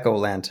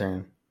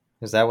jack-o'-lantern?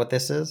 Is that what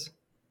this is?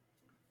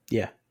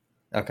 Yeah.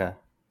 Okay.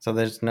 So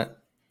there's no.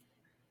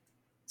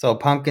 So a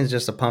pumpkin's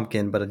just a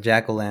pumpkin, but a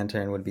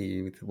jack-o'-lantern would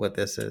be what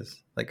this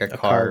is, like a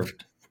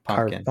carved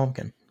pumpkin. Carved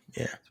pumpkin.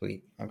 Yeah.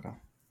 Sweet. Okay.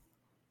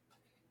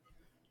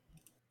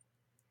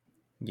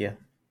 Yeah.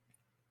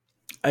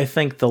 I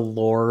think the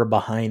lore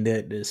behind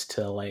it is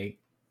to like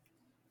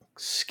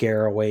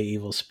scare away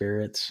evil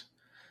spirits.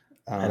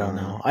 I don't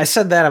know. I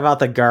said that about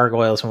the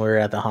gargoyles when we were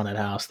at the haunted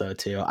house, though,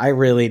 too. I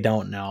really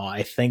don't know.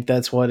 I think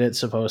that's what it's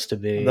supposed to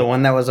be. The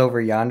one that was over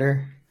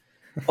yonder?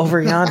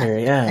 Over yonder,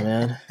 yeah,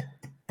 man.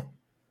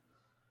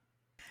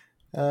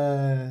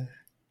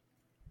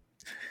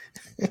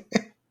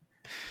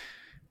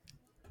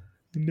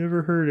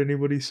 Never heard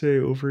anybody say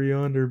over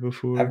yonder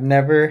before. I've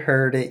never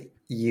heard it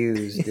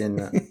used in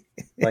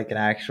like an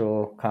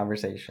actual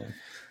conversation.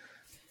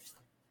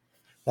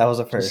 That was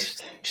a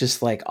first.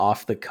 Just like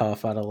off the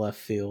cuff out of left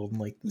field,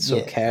 like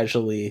so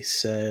casually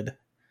said.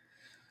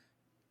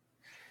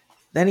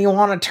 Then you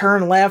want to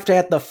turn left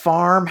at the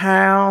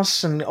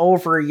farmhouse, and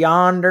over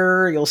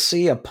yonder you'll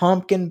see a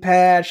pumpkin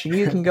patch, and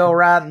you can go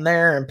right in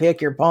there and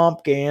pick your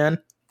pumpkin.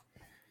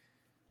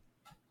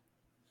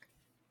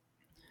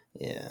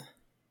 Yeah.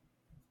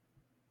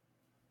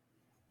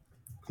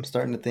 I'm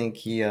starting to think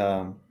he's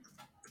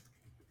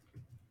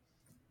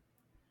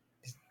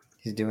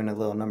doing a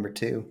little number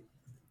 2.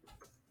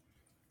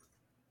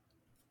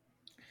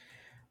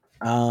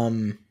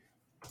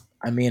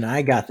 I mean,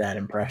 I got that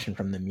impression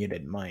from the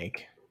muted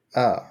mic.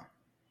 Oh.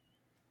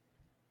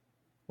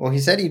 Well, he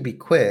said he'd be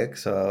quick,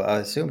 so I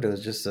assumed it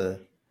was just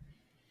a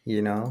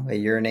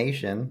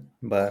urination,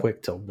 but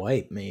quick to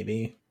wipe,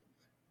 maybe.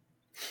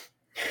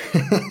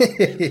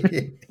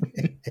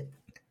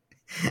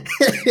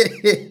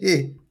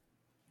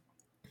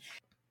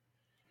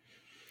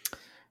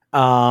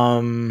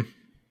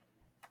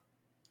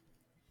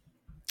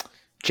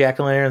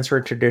 Jack-o'-lanterns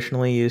were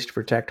traditionally used to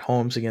protect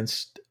homes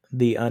against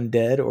the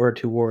undead or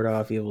to ward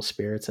off evil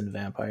spirits and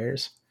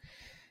vampires.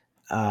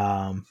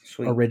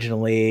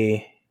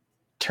 Originally,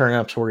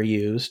 turnips were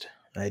used.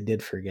 I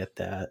did forget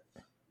that.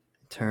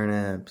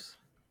 Turnips.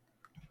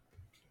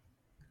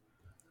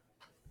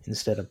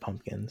 Instead of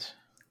pumpkins.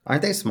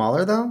 Aren't they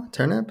smaller, though?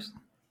 Turnips?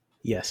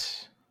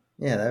 Yes.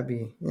 Yeah, that'd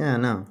be... Yeah,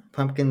 no.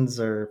 Pumpkins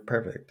are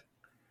perfect.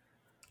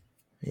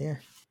 Yeah.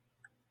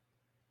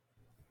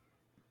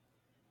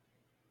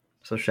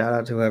 So shout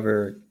out to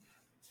whoever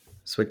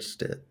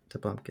switched it to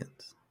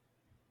pumpkins.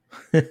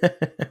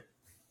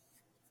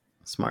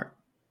 Smart.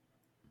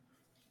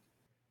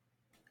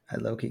 I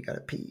low-key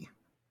gotta pee.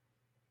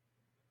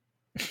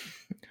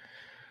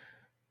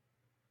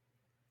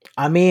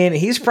 I mean,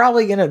 he's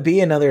probably going to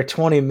be another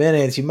 20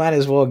 minutes. You might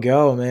as well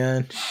go,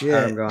 man. Shit.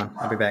 I'm going.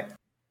 I'll be back.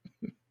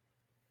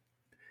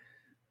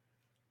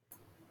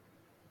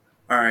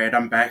 All right,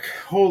 I'm back.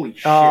 Holy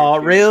shit. Oh,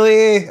 dude.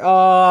 Really?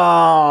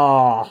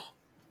 Oh.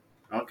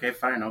 Okay,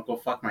 fine. I'll go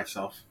fuck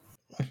myself.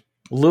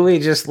 Louis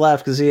just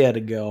left because he had to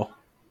go.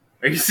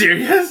 Are you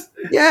serious?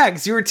 Yeah,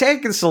 because you were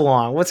taking so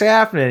long. What's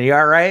happening? You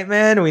all right,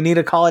 man? We need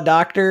to call a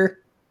doctor?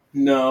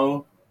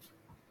 No.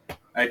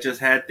 I just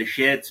had the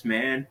shits,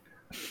 man.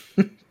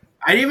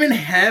 I didn't even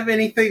have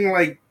anything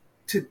I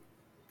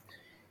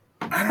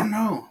don't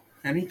know,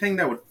 anything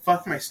that would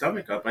fuck my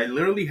stomach up. I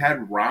literally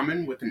had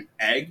ramen with an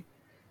egg.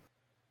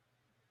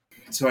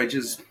 So I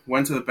just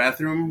went to the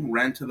bathroom,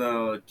 ran to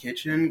the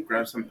kitchen,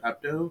 grabbed some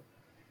Pepto.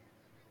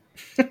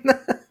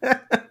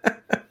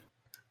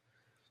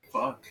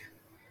 Fuck.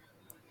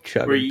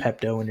 Chugging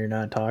Pepto when you're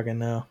not talking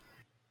now.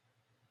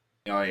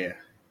 Oh, yeah.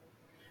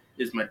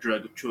 It's my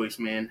drug of choice,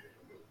 man.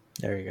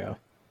 There you go.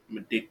 I'm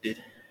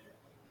addicted.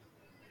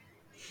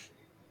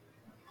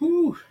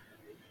 Whew.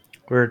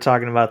 We were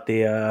talking about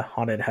the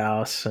haunted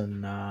house,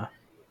 and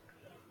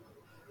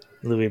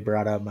Louis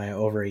brought up my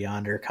Over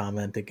Yonder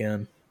comment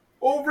again.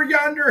 Over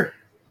Yonder!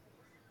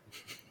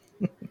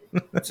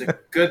 It's a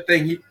good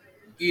thing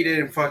he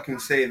didn't fucking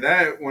say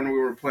that when we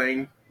were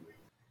playing.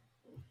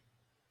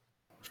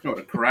 No,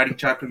 the karate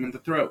chopped him in the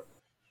throat.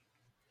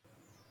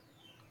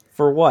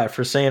 For what?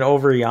 For saying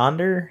Over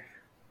Yonder?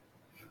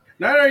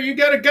 No, you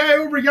got a guy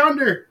over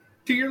yonder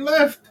to your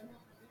left.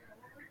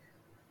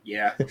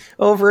 Yeah.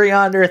 Over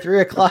yonder,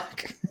 3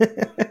 o'clock.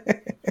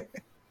 That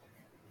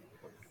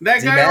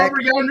guy back?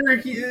 Over yonder,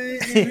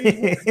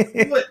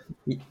 what?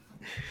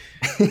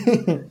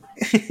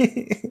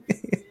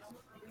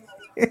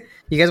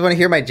 You guys want to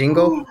hear my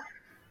jingle?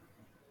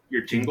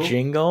 Your jingle?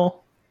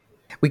 Jingle?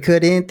 We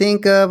couldn't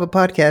think of a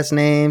podcast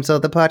name, so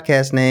the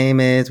podcast name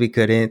is We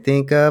Couldn't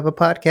Think of a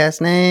Podcast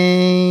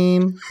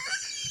Name.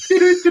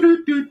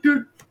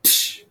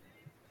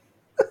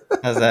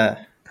 How's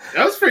that?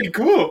 That was pretty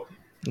cool.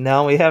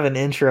 Now we have an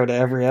intro to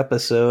every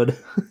episode.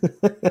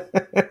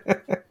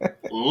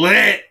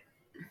 Lit.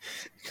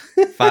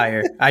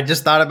 Fire. I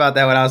just thought about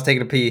that when I was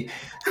taking a pee.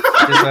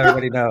 Just so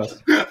everybody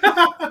knows.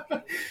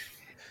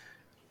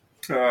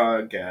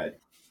 Oh, God.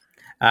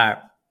 All right.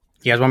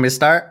 You guys want me to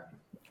start?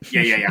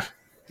 Yeah.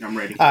 I'm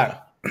ready. All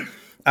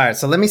right.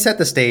 So let me set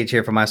the stage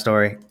here for my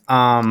story.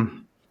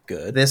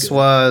 Good. This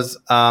was,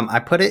 I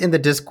put it in the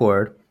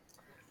Discord.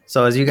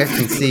 So as you guys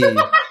can see.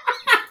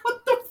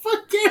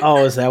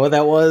 Oh, is that what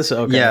that was?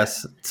 Okay.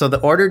 Yes. So the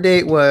order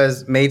date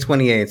was May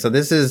 28th. So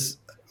this is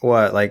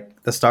what,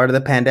 like the start of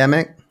the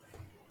pandemic?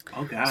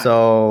 Oh, God.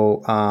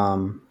 So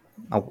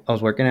I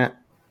was working at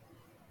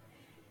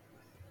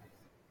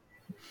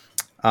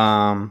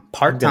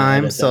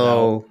part-time.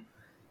 So,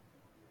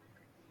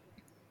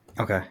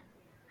 okay.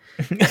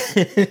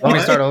 Let me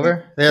start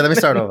over. Yeah, let me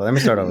start over.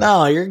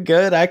 No, you're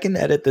good. I can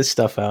edit this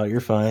stuff out. You're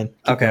fine.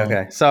 Keep going.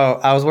 Okay. So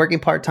I was working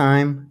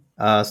part-time,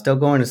 still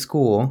going to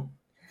school.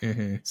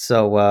 Mm-hmm.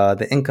 So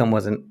the income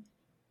wasn't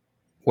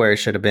where it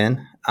should have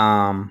been.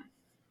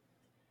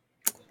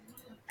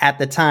 At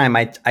the time,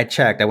 I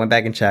checked. I went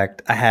back and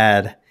checked. I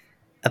had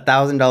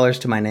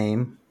 $1,000 to my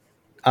name,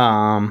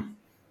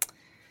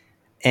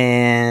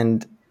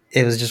 and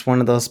it was just one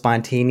of those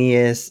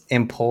spontaneous,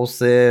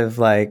 impulsive,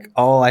 like,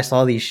 oh, I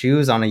saw these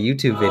shoes on a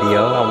YouTube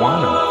video. I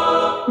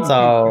want them.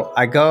 So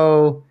I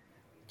go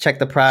check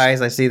the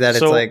price. I see that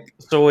it's like.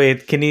 So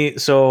wait, can you?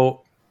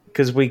 So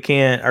because we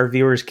can't, our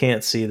viewers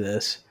can't see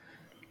this.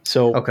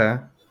 So okay,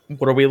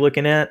 what are we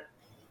looking at?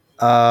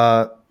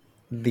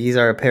 These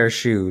are a pair of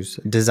shoes,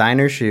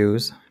 designer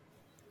shoes.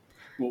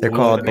 They're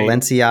called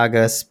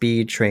Balenciaga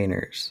Speed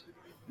Trainers.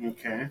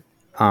 Okay.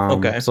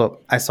 Okay. So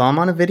I saw them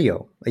on a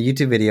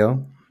YouTube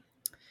video.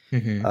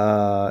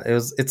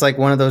 Mm-hmm. It's like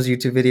one of those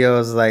YouTube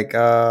videos,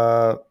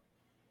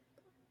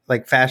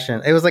 like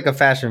fashion. It was like a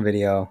fashion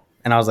video,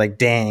 and I was like,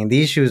 dang,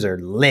 these shoes are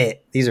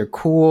lit. These are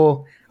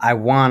cool. I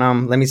want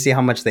them. Let me see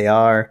how much they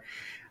are.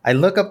 I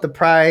look up the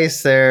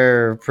price.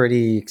 They're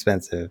pretty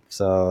expensive.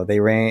 So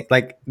they range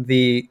like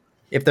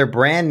if they're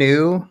brand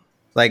new,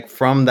 like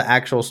from the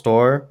actual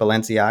store,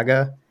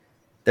 Balenciaga,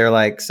 they're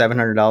like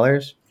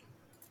 $700.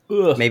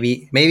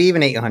 Maybe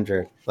even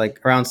 $800, like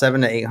around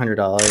 $700 to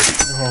 $800.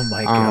 Oh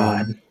my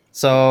God.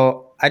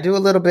 So I do a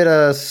little bit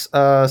of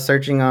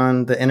searching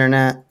on the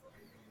internet.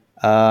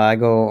 I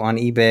go on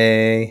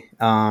eBay,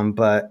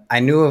 but I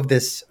knew of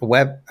this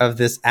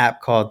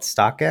app called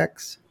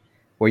StockX,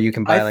 where you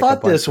can buy. I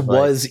thought this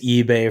was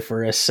eBay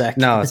for a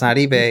second. No, it's not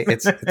eBay.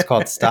 It's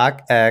called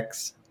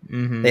StockX.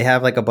 Mm-hmm. They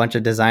have like a bunch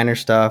of designer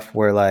stuff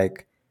where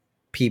like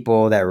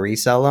people that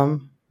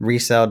resell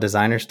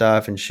designer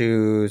stuff and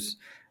shoes.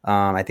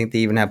 I think they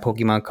even have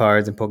Pokemon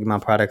cards and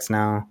Pokemon products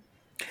now.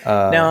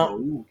 Now,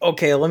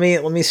 okay, let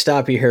me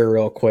stop you here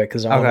real quick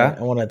because I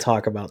want to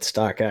talk about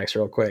StockX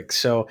real quick.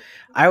 So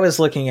I was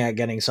looking at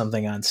getting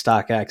something on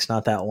StockX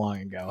not that long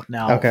ago.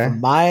 Now,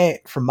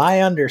 from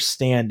my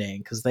understanding,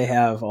 because they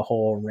have a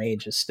whole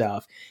range of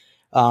stuff,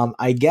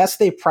 I guess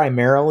they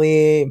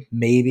primarily,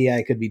 maybe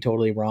I could be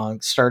totally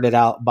wrong, started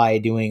out by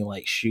doing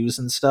like shoes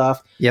and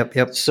stuff.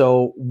 Yep.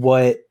 So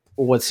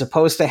what's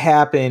supposed to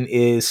happen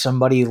is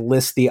somebody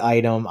lists the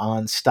item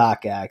on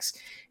StockX.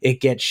 It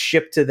gets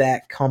shipped to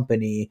that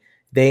company.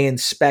 They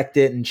inspect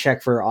it and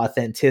check for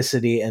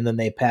authenticity, and then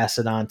they pass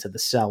it on to the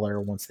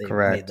seller once they've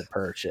made the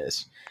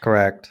purchase.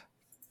 Correct.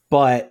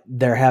 But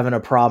they're having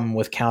a problem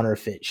with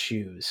counterfeit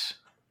shoes.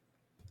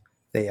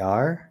 They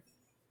are?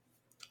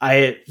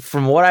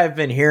 From what I've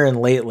been hearing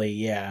lately,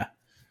 yeah.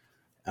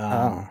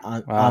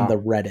 On the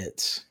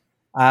Reddits.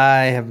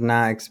 I have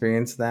not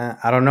experienced that.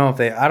 I don't know.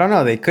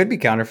 They could be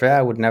counterfeit. I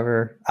don't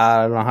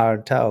know how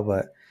to tell,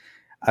 but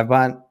I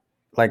bought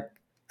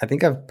I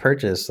think I've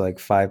purchased like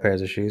 5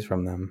 pairs of shoes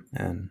from them,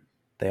 and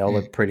they all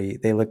look pretty.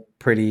 They look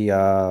pretty.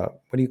 What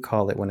do you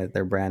call it when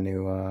they're brand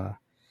new?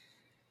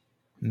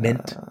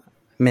 Mint.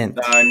 Mint.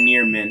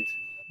 Near mint.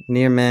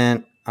 Near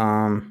mint.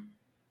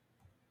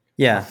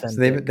 Yeah, so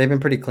Authentic. they've been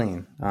pretty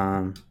clean. They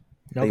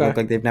Okay. look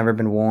like they've never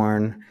been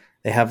worn.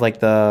 They have like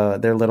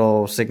their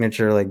little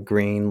signature like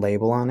green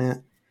label on it.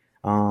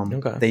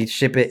 Okay. They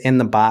ship it in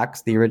the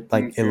box.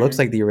 It looks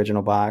like the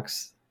original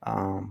box,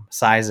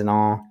 size and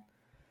all.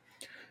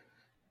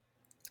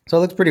 So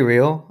it looks pretty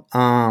real.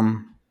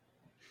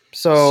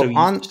 So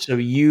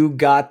you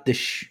got the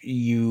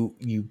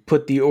you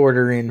put the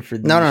order in for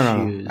these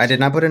shoes. I did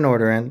not put an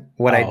order in.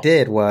 What I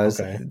did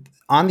was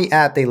on the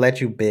app they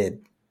let you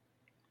bid.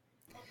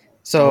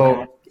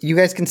 So you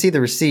guys can see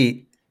the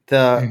receipt.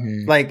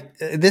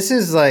 This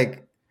is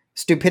like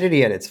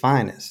stupidity at its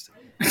finest.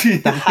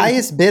 The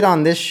highest bid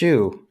on this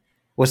shoe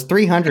was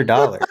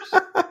 $300.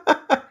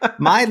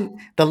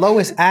 The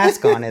lowest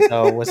ask on it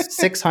though was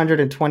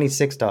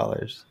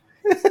 $626.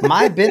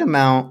 My bid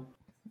amount,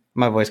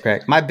 my voice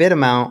cracked. My bid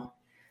amount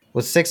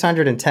was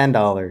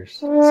 $610.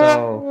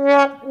 So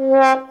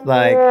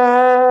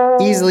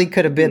like easily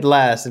could have bid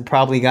less and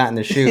probably gotten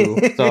the shoe.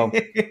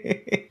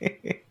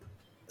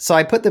 So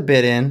I put the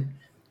bid in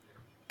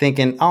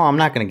thinking, oh, I'm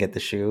not going to get the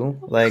shoe.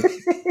 Like,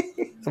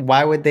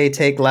 why would they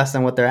take less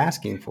than what they're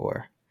asking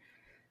for?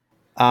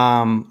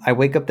 I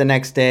wake up the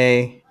next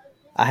day.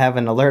 I have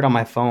an alert on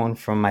my phone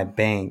from my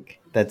bank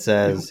that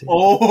says,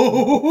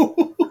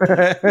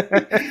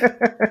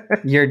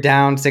 you're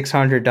down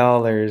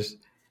 $600.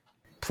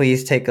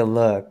 Please take a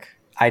look.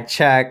 I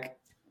check.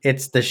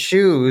 It's the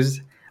shoes.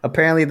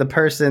 Apparently the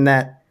person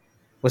that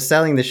was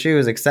selling the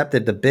shoes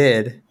accepted the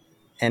bid.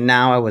 And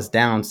now I was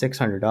down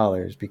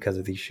 $600 because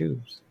of these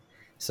shoes.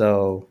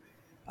 So,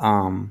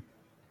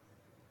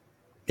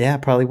 yeah,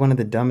 probably one of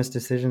the dumbest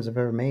decisions I've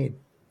ever made.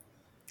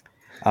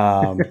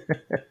 I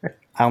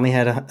only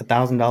had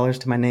 $1,000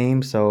 to my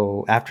name.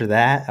 So after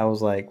that, I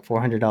was like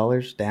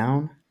 $400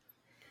 down.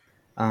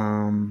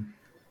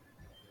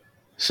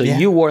 So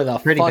you wore the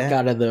fuck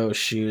out of those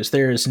shoes.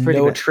 There's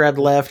no tread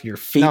left. Your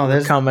feet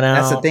are coming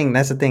out.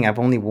 That's the thing. I've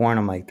only worn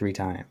them like 3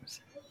 times.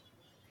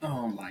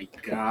 Oh my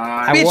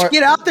god! Bitch,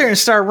 get out there and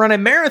start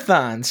running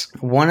marathons.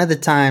 One of the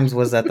times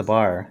was at the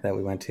bar that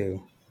we went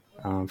to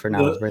for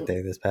Nala's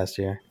birthday this past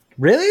year.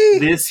 Really?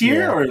 This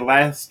year or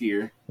last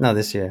year? No,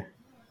 this year.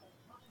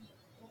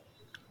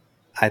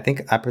 I'm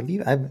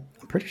pretty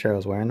sure I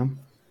was wearing them.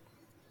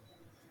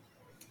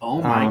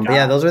 Oh my god! But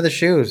yeah, those were the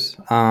shoes.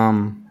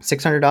 $600,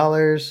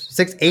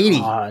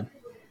 $680,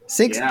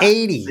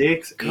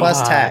 $680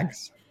 plus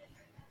tax.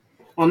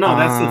 Well, no,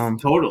 that's the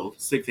total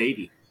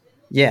 $680.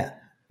 Yeah,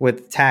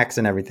 with tax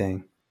and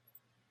everything.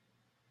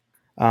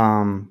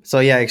 So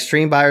yeah,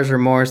 extreme buyer's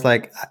remorse.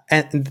 Like,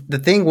 and the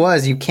thing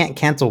was, you can't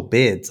cancel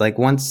bids. Like,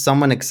 once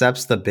someone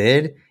accepts the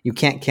bid, you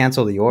can't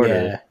cancel the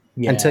order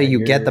until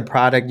you get the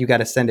product. You got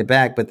to send it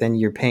back, but then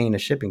you're paying a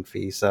shipping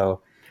fee.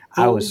 So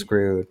I was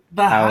screwed.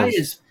 The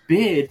highest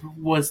bid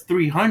was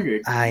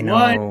 $300. I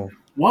know.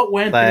 What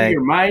went through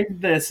your mind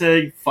that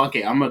said, "Fuck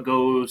it, I'm gonna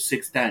go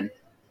 $610"?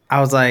 I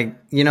was like,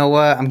 you know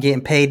what? I'm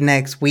getting paid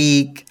next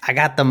week. I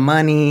got the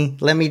money.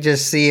 Let me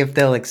just see if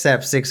they'll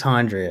accept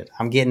 $600.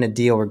 I'm getting a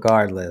deal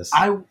regardless.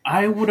 I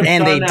would have,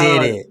 and they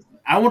did it.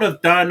 I would have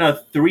done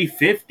a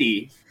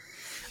 $350.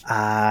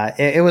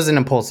 It was an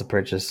impulsive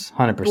purchase,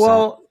 100%.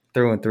 Well,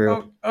 through and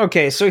through.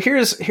 Okay, so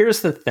here's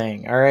the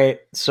thing. All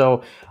right,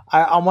 so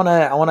I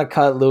wanna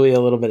cut Louis a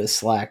little bit of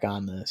slack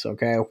on this.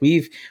 Okay,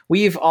 we've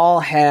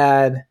all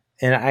had,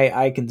 and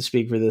I can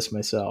speak for this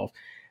myself.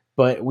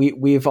 But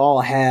we've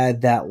all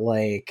had that,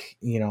 like,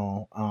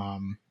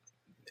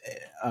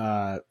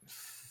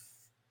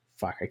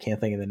 fuck, I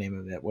can't think of the name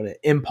of it.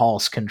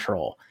 Impulse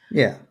control.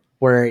 Yeah.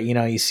 Where,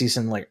 you see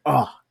something like,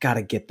 oh,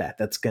 gotta get that.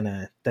 That's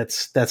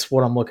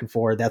what I'm looking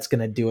for. That's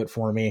gonna do it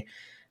for me,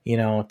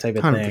 type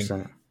of 100%.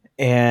 Thing.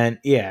 And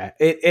yeah,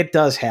 it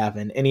does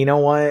happen. And you know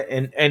what?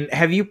 And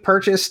have you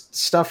purchased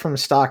stuff from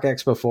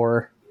StockX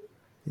before?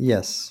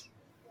 Yes.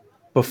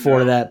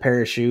 Before that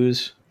pair of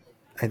shoes?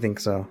 I think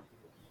so.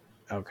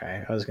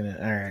 Okay, all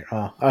right.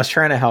 Well, I was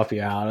trying to help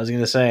you out. I was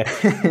gonna say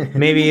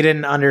maybe you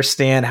didn't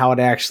understand how it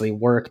actually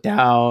worked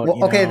out.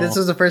 Well, okay, this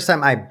was the first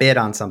time I bid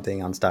on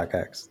something on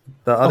StockX.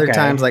 The other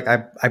times, like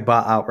I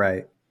bought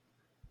outright.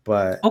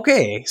 But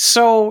okay,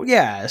 so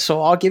yeah,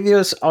 so I'll give you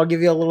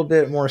a little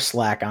bit more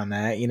slack on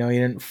that. You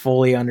didn't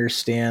fully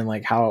understand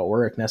like how it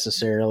worked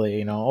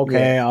necessarily.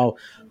 I'll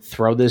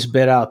throw this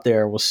bid out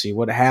there. We'll see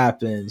what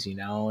happens.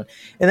 And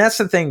that's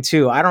the thing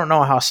too. I don't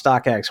know how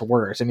StockX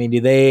works. I mean,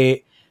 do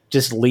they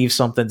just leave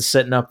something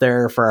sitting up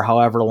there for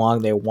however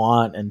long they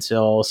want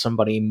until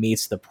somebody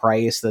meets the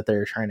price that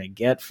they're trying to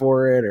get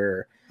for it?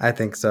 Or I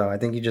think so. I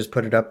think you just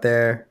put it up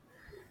there,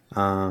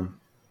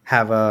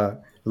 have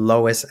a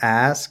lowest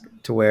ask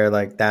to where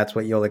like that's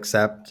what you'll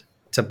accept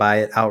to buy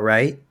it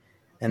outright,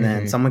 and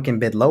then someone can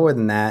bid lower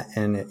than that,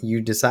 and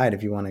you decide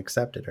if you want to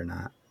accept it or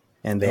not.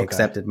 And they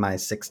accepted my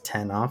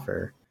 $610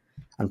 offer.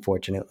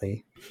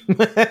 unfortunately.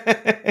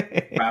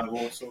 Bad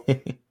also.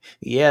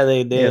 Yeah,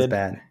 they did. It was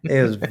bad.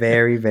 It was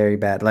very, very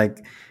bad.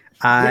 Like,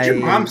 What'd your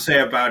mom say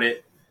about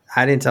it?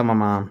 I didn't tell my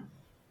mom.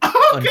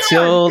 Oh,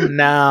 Until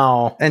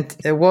now. And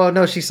well,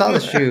 no, she saw the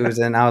shoes,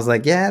 and I was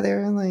like, "Yeah,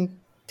 they're like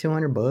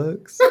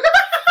 $200."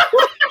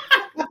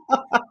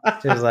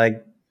 She was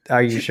like,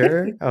 "Are you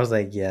sure?" I was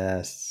like,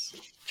 "Yes,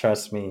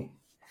 trust me."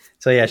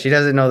 So yeah, she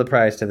doesn't know the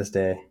price to this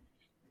day.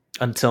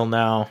 Until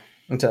now.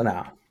 Until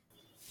now.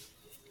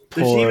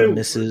 Poor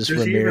Mrs.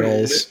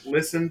 Ramirez. She even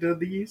listen to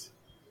these?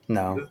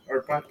 No.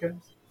 Our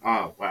podcast?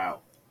 Oh, wow.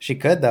 She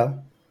could, though.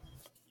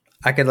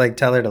 I could like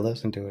tell her to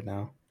listen to it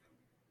now.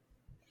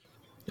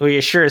 Well,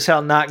 you're sure as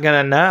hell not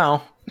gonna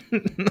now.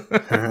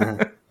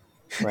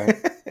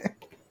 Right.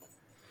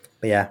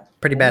 But yeah,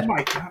 pretty bad. Oh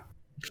my God.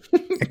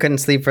 I couldn't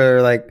sleep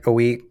for like a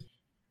week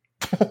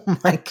Oh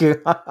my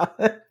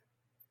god.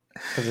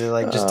 because it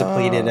like just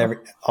depleted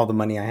all the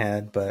money I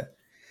had. But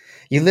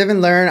you live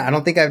and learn. I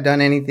don't think I've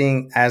done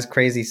anything as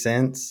crazy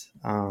since.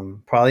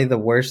 Probably the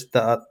worst,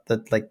 the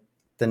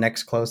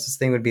next closest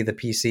thing would be the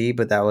PC,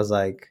 but that was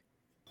like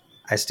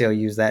I still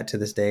use that to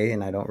this day,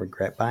 and I don't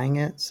regret buying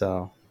it.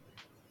 So,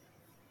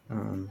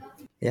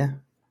 yeah,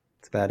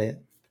 that's about it.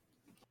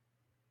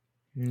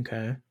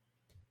 Okay.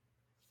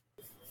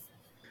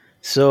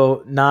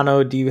 So,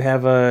 Nano, do you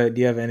have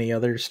any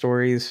other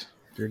stories,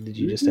 or did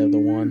you just have the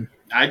one?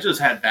 I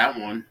just had that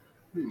one.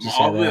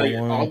 All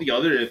the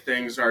other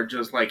things are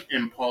just like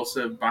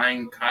impulsive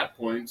buying COD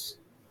points.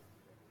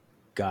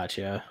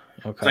 Gotcha.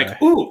 Okay. It's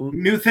like, ooh,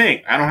 new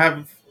thing. I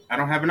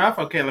don't have enough.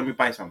 Okay, let me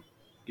buy some.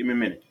 Give me a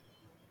minute,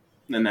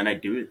 and then I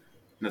do it.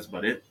 That's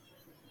about it.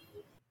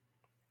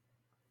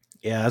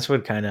 Yeah, that's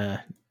what kind of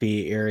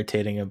be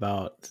irritating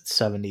about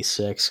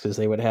 76 because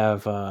they would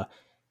have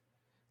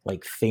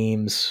like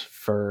themes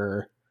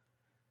for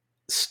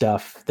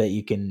stuff that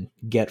you can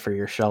get for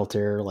your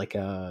shelter, like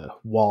a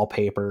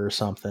wallpaper or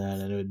something,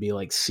 and it would be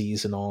like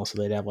seasonal.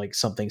 So they'd have like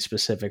something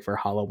specific for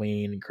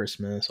Halloween and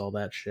Christmas, all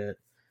that shit.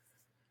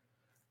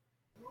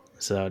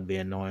 So that would be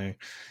annoying.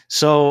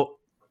 So,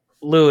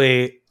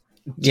 Louis,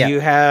 do you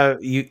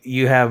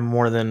have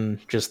more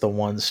than just the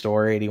one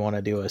story? Do you want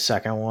to do a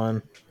second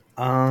one?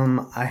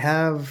 I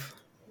have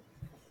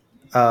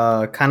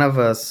kind of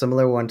a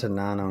similar one to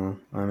Nano.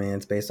 I mean,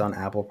 it's based on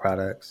Apple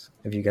products.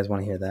 If you guys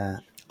want to hear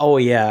that. Oh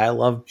yeah, I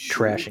love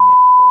trashing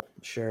Apple.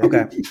 Sure.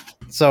 Okay.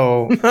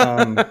 So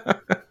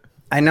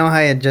I know how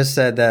I had just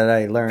said that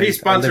I learned. Please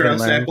sponsor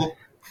us, Apple.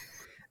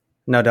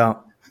 No, don't.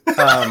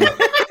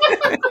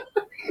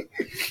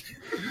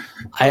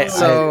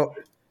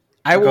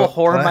 I will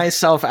whore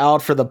myself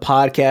out for the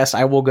podcast.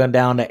 I will go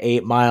down to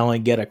 8 Mile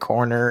and get a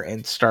corner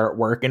and start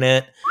working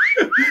it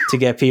to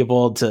get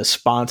people to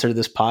sponsor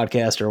this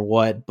podcast or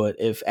what. But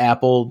if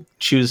Apple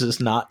chooses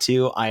not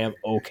to, I am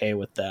okay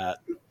with that.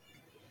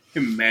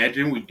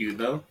 Imagine we do,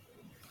 though.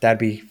 That'd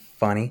be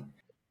funny.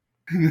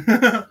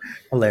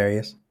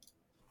 Hilarious.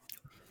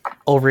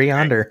 Over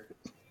yonder.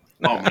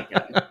 Oh my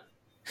God.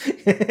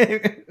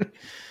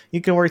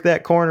 You can work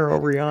that corner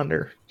over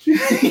yonder.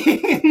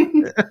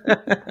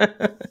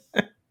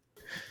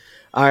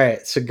 All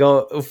right, so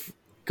go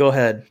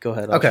ahead.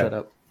 I'll shut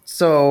up.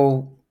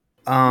 So,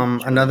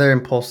 another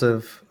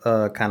impulsive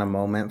kind of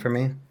moment for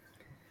me.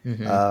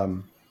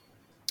 Mm-hmm.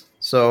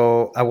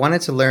 So I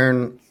wanted to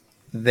learn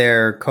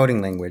their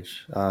coding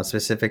language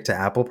specific to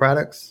Apple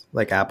products,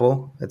 like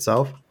Apple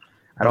itself.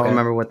 I don't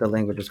remember what the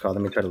language is called.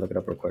 Let me try to look it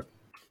up real quick.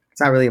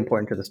 It's not really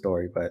important to the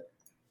story, but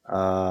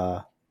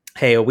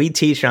hey, we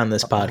teach on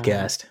this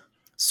podcast.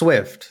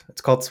 Swift.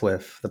 It's called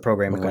Swift, the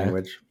programming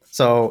language.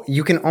 So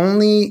you can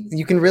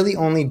really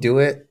only do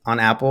it on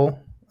Apple,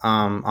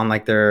 on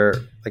like their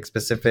like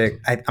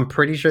specific. I'm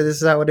pretty sure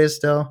this is how it is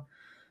still.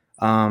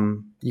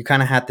 You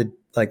kind of have to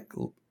like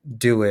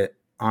do it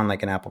on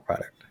like an Apple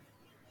product.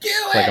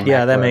 Like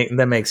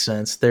that makes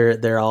sense.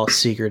 They're all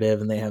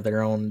secretive and they have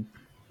their own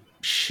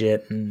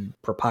shit and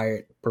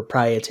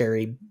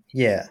proprietary.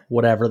 Yeah.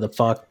 Whatever the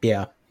fuck.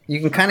 Yeah. You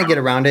can kind of get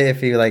around it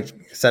if you like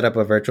set up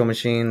a virtual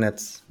machine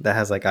that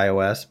has like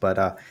iOS,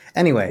 but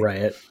anyway.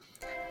 Right.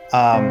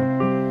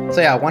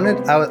 So yeah,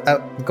 I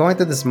was going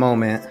through this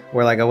moment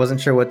where like I wasn't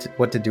sure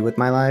what to do with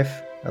my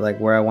life or like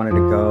where I wanted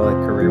to go like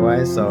career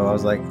wise. So I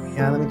was like,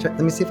 yeah, let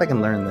me see if I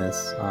can learn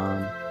this.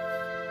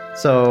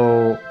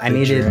 So I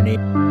needed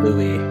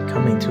Louis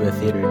coming to a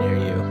theater near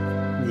you.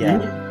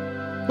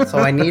 Yeah. So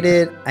I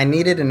needed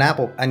an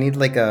Apple. I need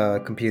like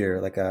a computer,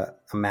 like a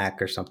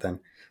Mac or something.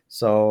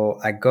 So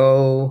I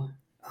go,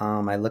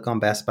 I look on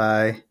Best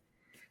Buy.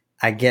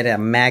 I get a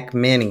Mac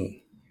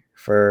Mini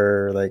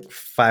for like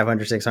 $500,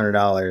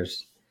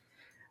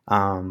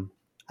 $600.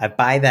 I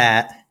buy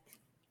that.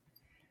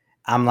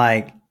 I'm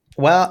like,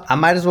 well, I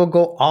might as well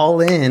go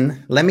all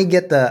in. Let me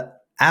get the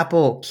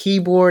Apple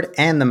keyboard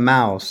and the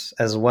mouse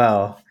as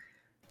well.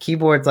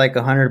 Keyboard's like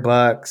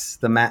 $100.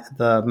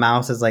 The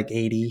mouse is like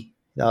 $80.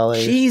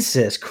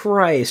 Jesus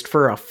Christ,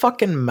 for a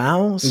fucking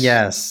mouse?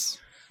 Yes.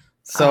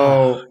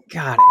 So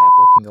God,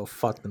 Apple can go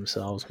fuck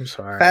themselves. I'm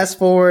sorry. Fast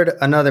forward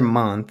another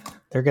month.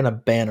 They're gonna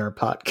ban our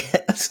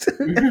podcast.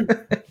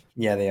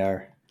 Yeah, they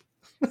are.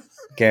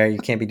 Gary, you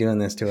can't be doing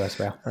this to us,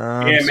 bro.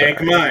 Yeah, man,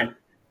 come on.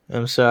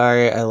 I'm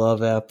sorry. I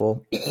love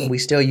Apple. We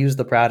still use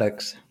the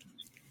products.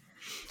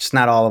 Just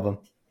not all of them.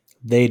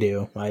 They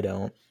do. I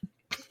don't.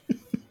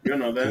 You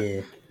know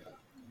that.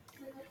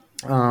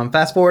 Yeah.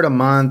 Fast forward a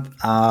month.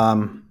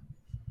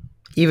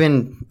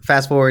 Even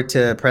fast forward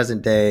to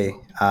present day.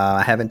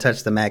 I haven't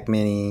touched the Mac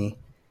Mini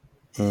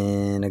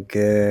in a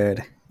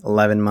good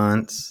 11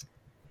 months.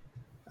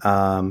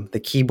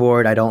 The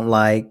keyboard I don't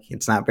like.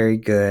 It's not very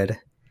good.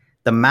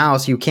 The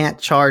mouse, you can't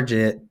charge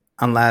it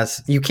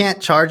unless you can't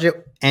charge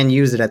it and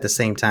use it at the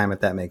same time,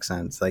 if that makes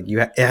sense. Like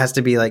it has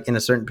to be like in a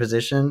certain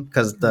position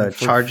because the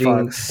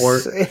charging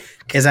port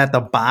is at the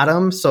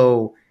bottom.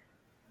 So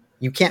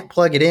you can't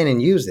plug it in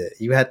and use it.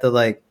 You have to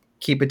like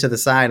keep it to the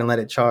side and let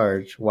it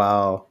charge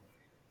while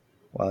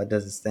it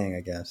does its thing,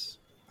 I guess.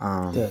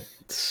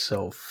 That's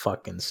so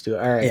fucking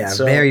stupid. All right. Yeah,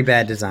 so very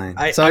bad design.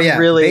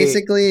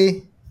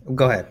 Basically,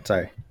 go ahead.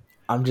 Sorry.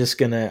 I'm just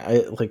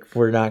gonna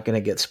we're not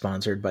gonna get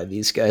sponsored by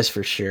these guys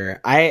for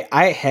sure.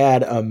 I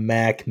had a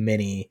Mac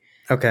Mini.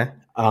 Okay.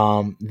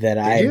 That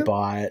I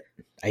bought.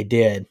 I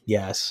did.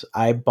 Yes,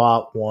 I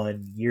bought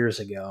one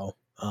years ago.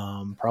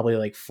 Probably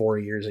like 4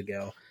 years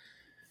ago.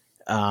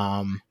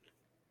 And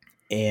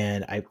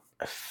I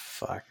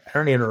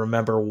don't even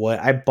remember what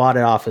I bought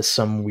it off of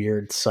some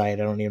weird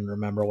site. I don't even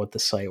remember what the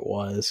site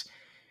was.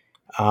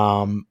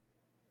 And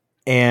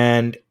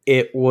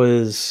it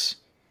was.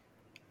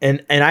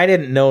 And I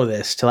didn't know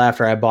this till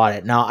after I bought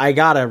it. Now I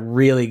got a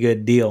really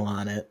good deal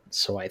on it,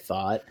 so I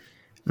thought.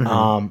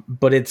 Mm-hmm.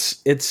 But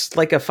it's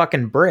like a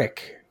fucking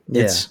brick.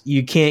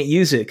 You can't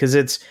use it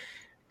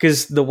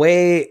because the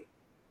way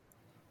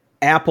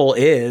Apple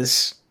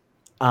is,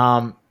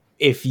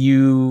 if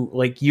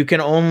you can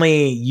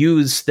only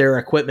use their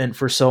equipment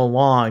for so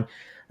long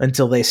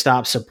until they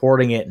stop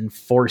supporting it and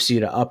force you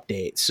to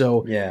update.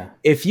 So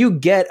if you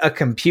get a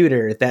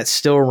computer that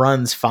still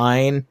runs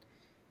fine,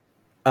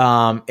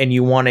 and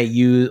you want to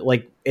use,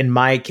 like in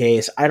my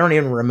case, I don't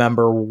even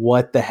remember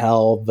what the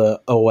hell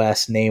the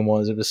OS name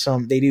was. It was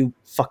they do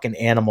fucking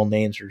animal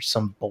names or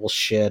some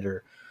bullshit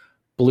or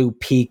Blue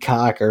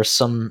Peacock or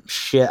some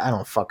shit. I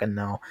don't fucking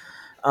know.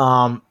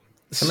 Some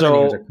of the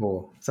names are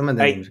cool.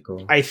 Names are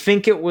cool. I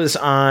think it was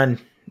on.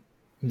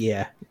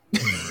 Yeah.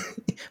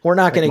 We're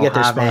not going to get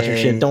their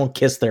sponsorship. Don't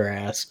kiss their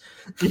ass.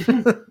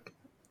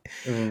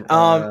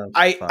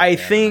 I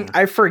think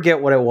I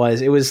forget what it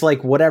was. It was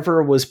like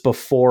whatever was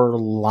before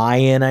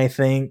Lion, I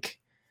think.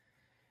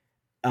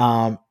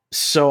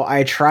 So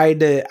I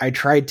tried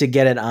to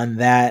get it on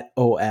that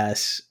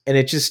OS and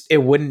it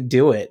wouldn't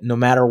do it no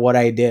matter what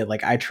I did.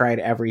 Like I tried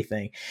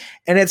everything.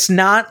 And it's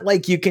not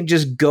like you can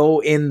just go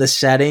in the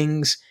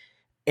settings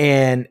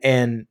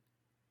and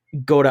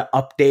go to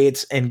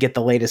updates and get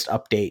the latest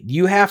update.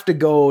 You have to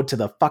go to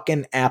the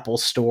fucking Apple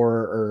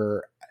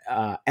Store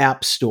or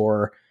App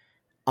Store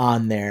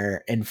on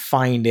there and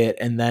find it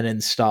and then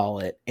install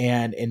it.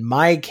 And in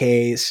my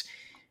case,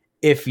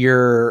 if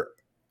your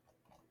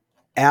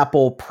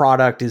Apple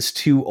product is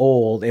too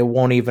old, it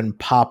won't even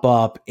pop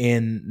up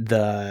in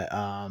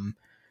the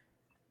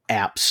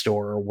App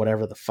Store or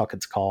whatever the fuck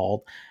it's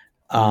called.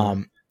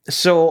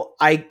 So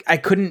I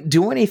couldn't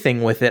do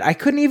anything with it. I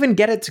couldn't even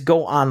get it to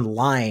go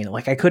online.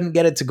 Like I couldn't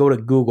get it to go to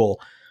Google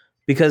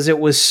because it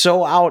was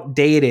so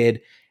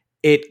outdated.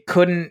 It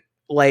couldn't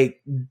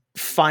like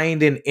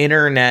find an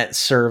internet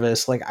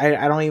service. Like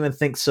I don't even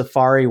think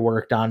Safari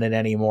worked on it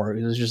anymore.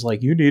 It was just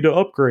like, you need to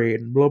upgrade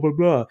and blah, blah,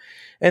 blah.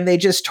 And they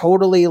just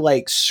totally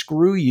like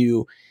screw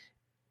you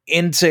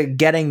into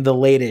getting the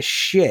latest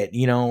shit,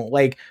 you know,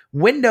 like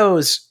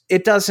Windows.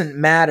 It doesn't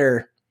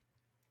matter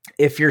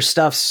if your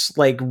stuff's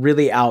like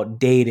really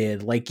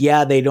outdated. Like,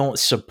 yeah, they don't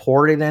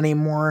support it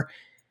anymore,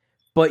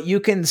 but you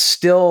can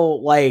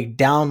still like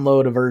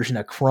download a version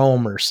of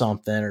Chrome or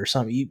something.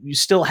 You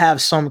still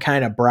have some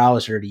kind of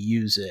browser to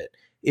use it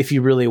if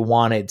you really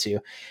wanted to.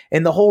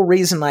 And the whole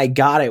reason I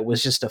got it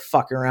was just to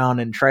fuck around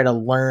and try to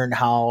learn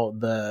how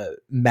the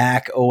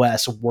Mac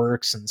OS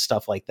works and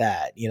stuff like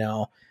that, you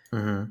know?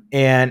 Mm-hmm.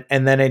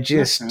 And then it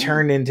just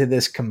turned into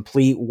this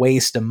complete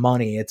waste of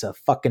money. It's a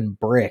fucking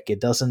brick.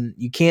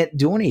 You can't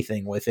do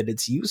anything with it.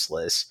 It's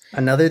useless.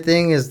 Another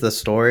thing is the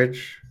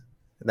storage.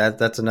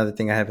 That's another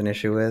thing I have an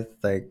issue with.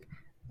 Like,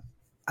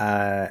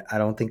 I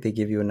don't think they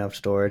give you enough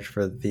storage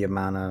for the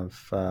amount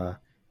of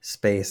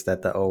space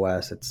that the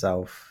OS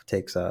itself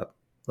takes up.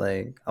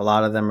 Like, a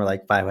lot of them are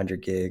like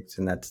 500 gigs,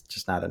 and that's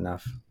just not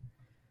enough.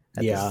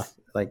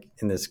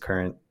 In this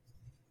current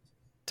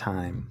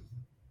time,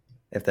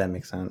 if that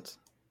makes sense.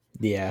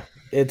 Yeah,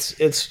 it's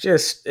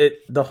just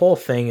the whole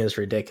thing is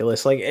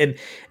ridiculous. Like, and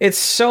it's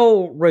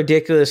so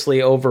ridiculously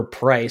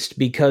overpriced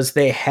because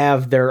they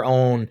have their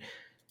own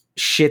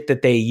shit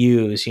that they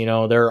use, you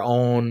know, their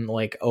own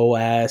like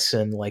OS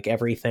and like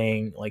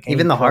everything, like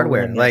even the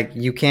hardware. Like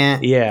you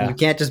can't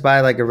just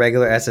buy like a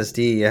regular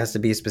SSD. It has to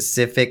be a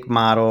specific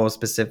model,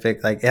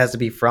 like it has to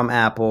be from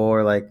Apple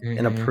or like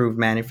an approved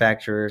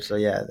manufacturer. So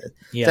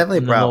definitely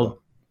a problem.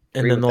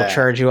 And then they'll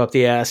charge you up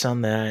the ass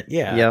on that.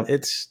 Yeah, yep.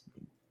 It's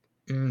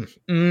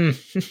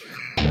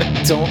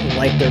Don't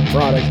like their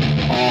product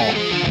at all.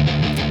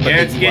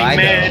 Yeah, it's getting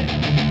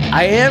mad.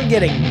 I am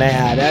getting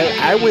mad.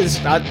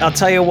 I'll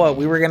tell you what,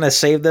 we were going to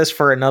save this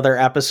for another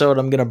episode.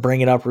 I'm going to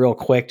bring it up real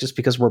quick just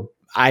because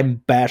I'm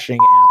bashing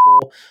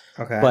Apple.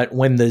 Okay. But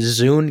when the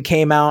Zune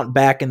came out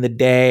back in the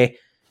day,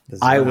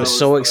 I was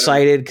so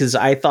excited because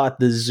I thought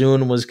the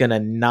Zune was going to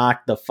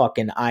knock the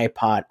fucking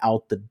iPod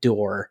out the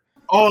door.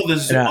 Oh, the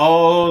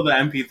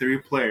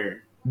MP3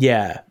 player.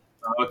 Yeah.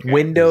 Okay.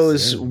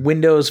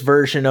 Windows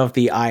version of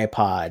the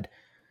iPod.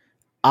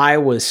 I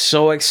was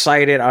so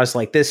excited. I was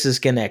like, this is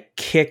going to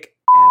kick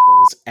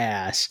Apple's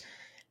ass.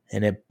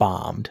 And it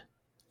bombed.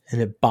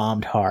 And it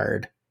bombed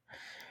hard.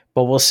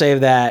 But we'll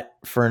save that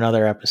for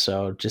another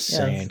episode. Just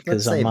saying.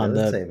 Because I'm on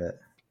Let's save it.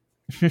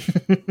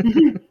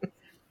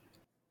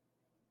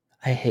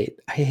 I hate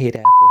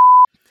Apple.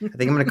 I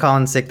think I'm going to call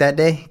in sick that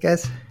day,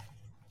 guys.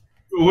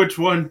 Which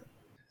one?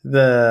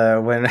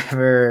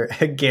 Whenever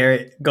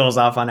Garrett goes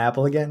off on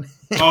Apple again.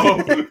 Oh.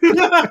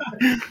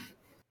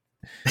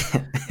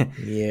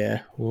 Yeah.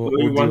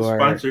 We want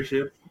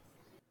sponsorship.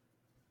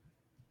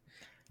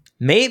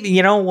 Maybe,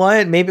 you know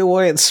what? Maybe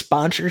we'll get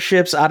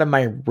sponsorships out of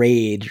my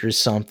rage or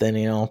something.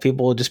 You know,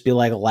 people will just be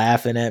like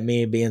laughing at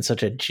me being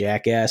such a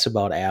jackass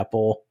about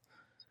Apple.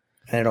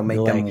 And it'll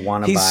make them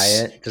want to buy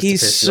it.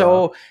 He's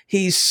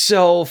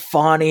so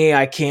funny.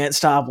 I can't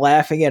stop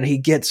laughing at it. He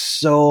gets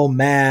so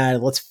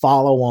mad. Let's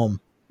follow him.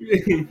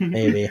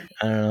 Maybe. I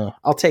don't know.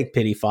 I'll take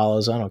pity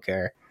follows. I don't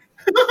care.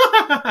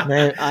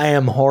 Man, I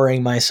am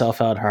whoring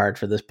myself out hard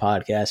for this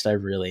podcast. I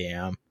really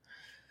am.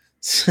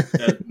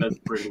 That's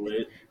pretty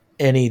lit.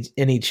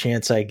 Any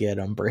chance I get,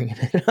 I'm bringing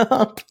it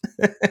up.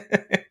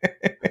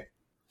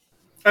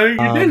 I mean,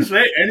 you didn't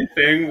say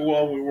anything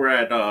while we were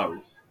at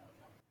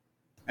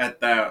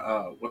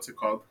that what's it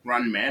called,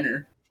 Run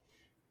Manor.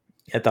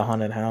 At the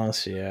haunted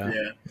house, yeah.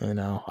 I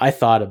know. I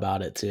thought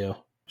about it too.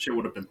 Shit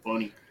would have been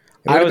funny.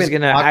 I was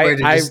gonna. I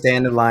just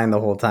stand in line the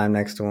whole time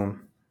next to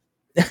him.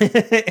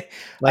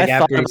 Like I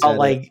thought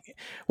about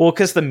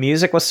because the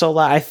music was so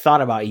loud. I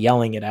thought about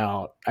yelling it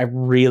out. I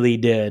really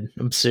did.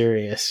 I'm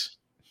serious.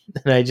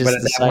 And I just. But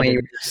at that point, you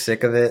were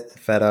sick of it,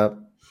 fed up.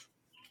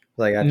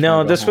 Like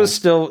no, this was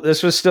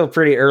still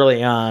pretty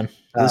early on.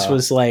 This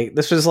was like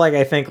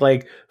I think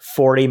like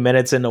 40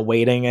 minutes into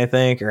waiting. I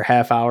think or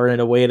half hour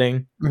into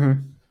waiting.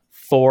 Mm-hmm.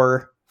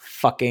 4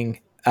 fucking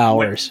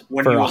hours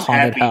when for a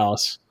haunted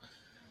house.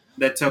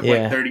 That took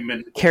like 30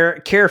 minutes.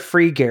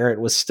 Carefree Garrett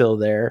was still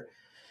there.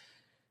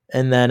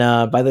 And then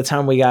by the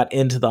time we got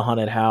into the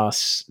haunted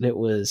house, it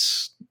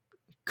was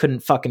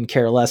couldn't fucking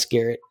care less.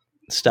 Garrett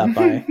stopped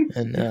by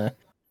and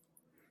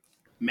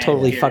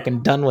totally Garrett.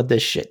 Fucking done with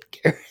this shit,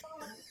 Garrett.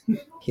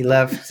 He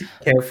left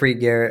Carefree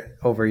Garrett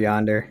over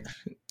yonder.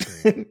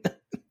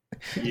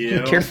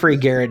 Yeah. Carefree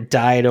Garrett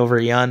died over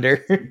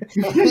yonder.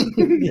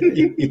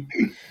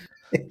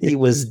 He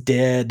was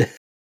dead.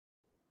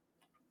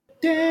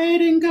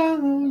 Dead and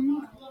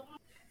gone.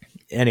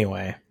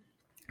 Anyway.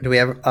 Do we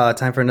have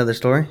time for another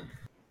story?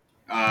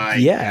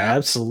 Yeah,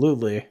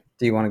 absolutely.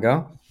 Do you want to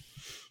go?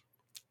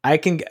 I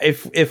can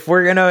if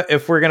we're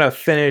gonna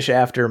finish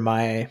after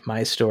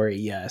my story.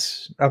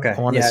 Yes. Okay. I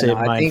want to save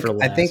mine for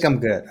last. I think I'm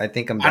good. I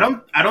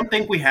don't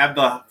think we have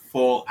the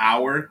full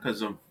hour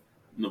because of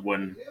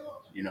when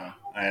I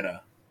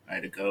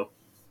had to go.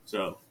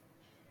 So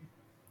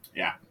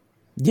yeah.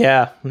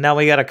 Yeah. Now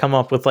we got to come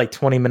up with like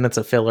 20 minutes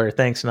of filler.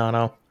 Thanks,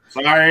 Nano.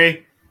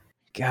 Sorry.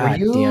 God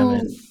damn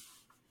it.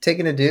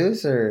 Taking a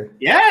deuce or?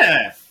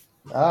 Yeah.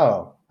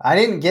 Oh, I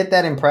didn't get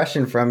that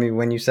impression from you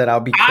when you said I'll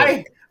be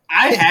quick.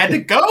 I had to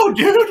go,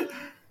 dude.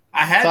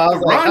 I had I to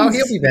was like, run. oh,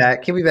 he'll be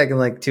back. He'll be back in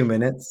like 2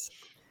 minutes.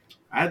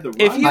 I had to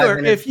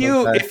run. If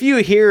you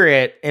hear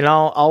it, and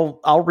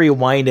I'll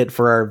rewind it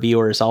for our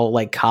viewers. I'll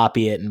like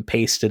copy it and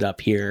paste it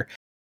up here.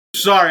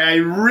 Sorry, I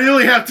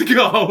really have to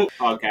go.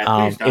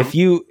 Okay.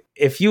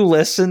 If you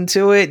listen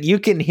to it, you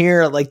can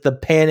hear like the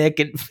panic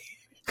and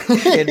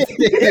panic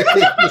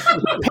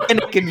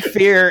and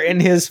fear in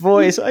his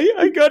voice.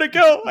 I gotta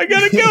go.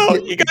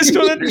 You guys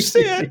don't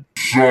understand.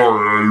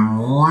 Sorry, I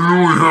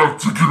really have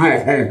to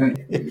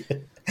go.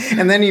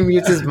 And then he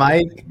mutes his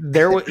mic.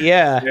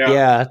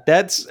 Yeah.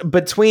 That's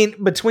between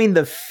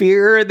the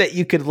fear that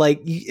you could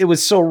like. It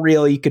was so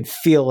real, you could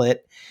feel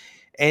it,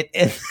 and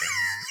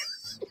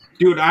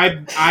dude,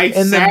 I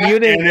and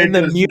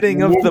the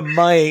muting of the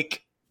mic.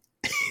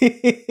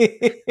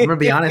 I'm gonna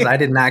be honest, I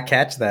did not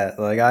catch that.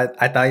 Like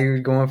I thought you were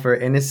going for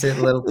innocent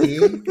little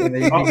pee, and then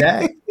you'd be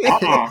back.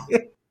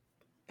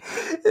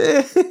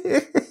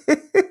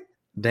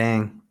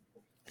 Dang.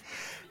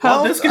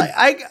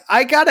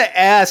 I gotta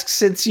ask,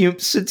 since you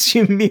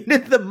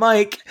muted the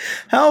mic,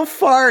 how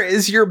far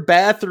is your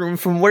bathroom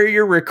from where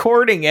you're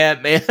recording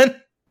at, man?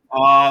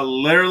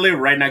 Literally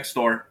right next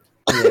door.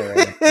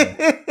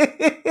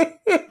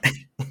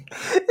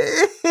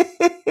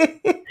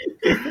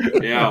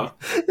 Yeah.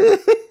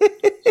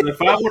 So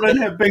if I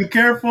wouldn't have been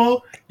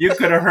careful, you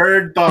could have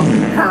heard the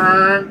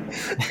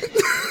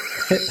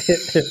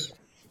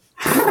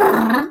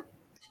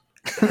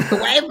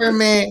Wait for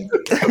me.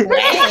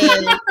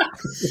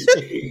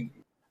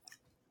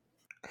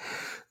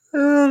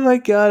 Oh my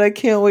god, I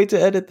can't wait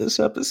to edit this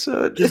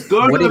episode. Just go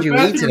What to did the you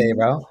bathroom. eat today,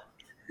 bro?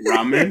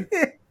 Ramen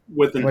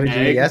with an What did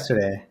you eat egg.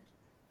 yesterday?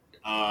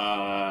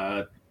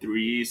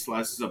 3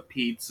 slices of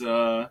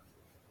pizza.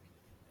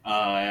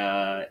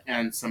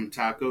 And some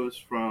tacos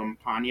from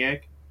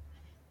Pontiac.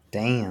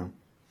 Damn.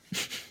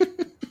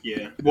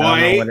 Yeah.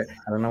 I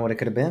don't know what it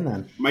could have been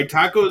then. My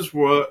tacos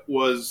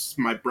was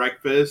my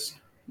breakfast,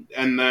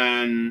 and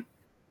then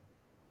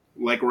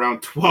like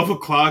around 12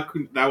 o'clock,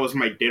 that was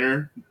my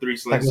dinner. 3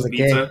 slices of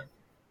pizza.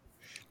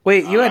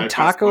 Wait, you had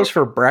tacos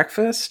for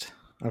breakfast?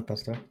 Al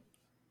pastor.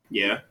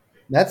 Yeah.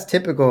 That's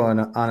typical in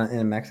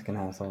a Mexican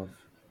household.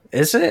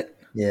 Is it?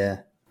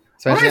 Yeah.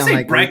 When Especially I on say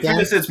like breakfast,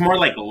 weekends. it's more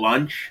like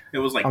lunch. It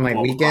was like On like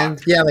 12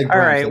 weekends. o'clock. Yeah, like All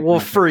brunch, right. like Well,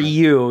 brunch, for like that.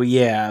 you,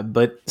 yeah,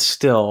 but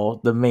still,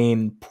 the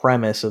main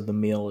premise of the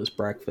meal is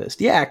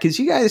breakfast. Yeah, because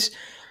you guys,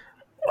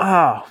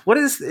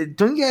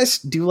 don't you guys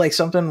do like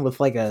something with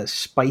like a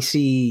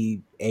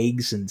spicy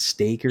eggs and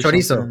steak or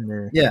Chorizo. something?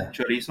 Or? Yeah.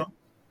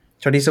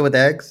 Chorizo With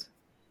eggs.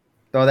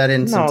 Throw that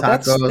in some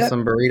tacos,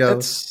 some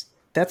burritos.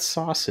 That's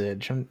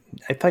sausage.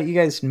 I thought you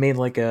guys made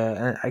like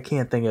I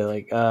can't think of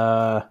like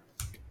oh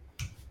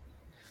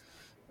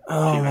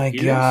my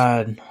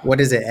god. What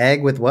is it?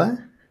 Egg with what?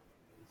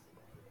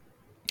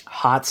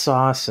 Hot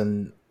sauce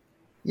and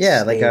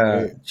Yeah, steak.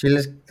 like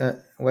chiles,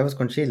 huevos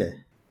con chile.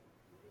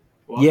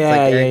 Well, yeah,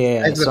 like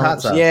yeah. eggs with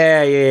hot sauce.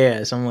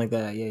 Yeah, something like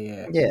that.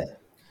 Yeah.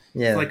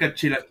 Yeah. It's like a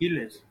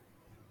chilaquiles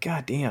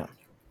God damn.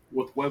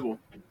 with huevo.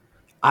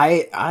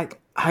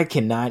 I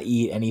cannot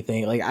eat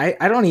anything like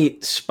I don't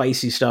eat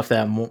spicy stuff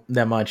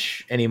that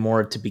much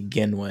anymore to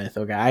begin with.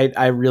 Okay,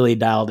 I really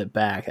dialed it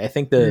back. I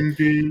think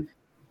the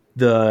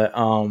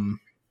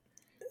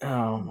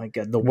oh my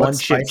god, the What's one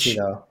chip spicy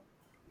though?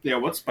 Yeah,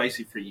 what's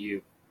spicy for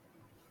you?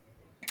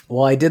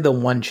 Well, I did the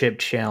one chip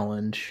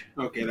challenge.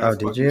 Okay, that's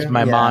did you?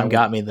 My Yeah, mom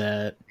got me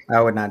that.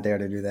 I would not dare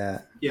to do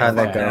that. Yeah, How'd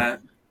that fuck go?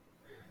 that.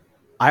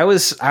 I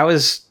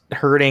was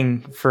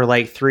hurting for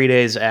like 3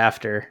 days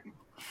after.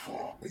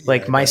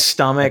 Like my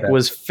stomach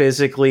was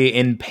physically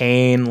in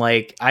pain.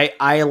 Like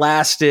I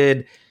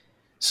lasted.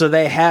 So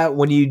they have,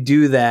 when you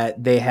do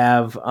that, they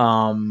have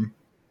like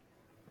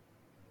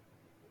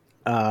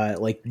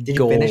Did you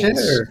goals. finish it?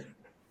 Or?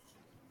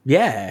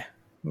 Yeah.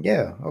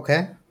 Yeah.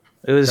 Okay.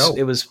 It was Dope.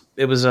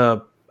 it was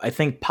I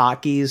think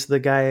Pocky's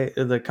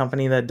the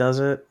company that does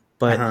it,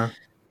 but Uh-huh.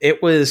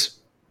 it was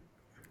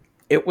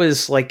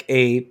like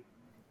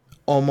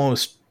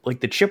almost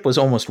like the chip was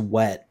almost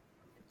wet.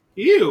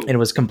 Ew. And it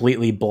was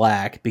completely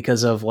black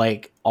because of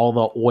like all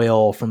the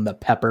oil from the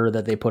pepper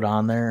that they put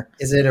on there.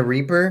 Is it a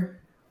Reaper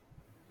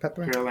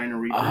pepper? Carolina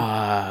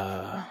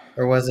Reaper.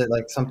 Or was it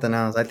like something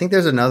else? I think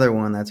there's another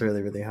one that's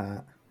really, really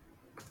hot.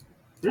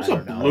 There's a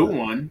don't know. blue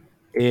one.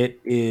 It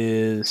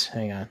is,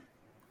 hang on.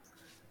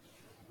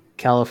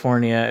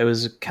 California. It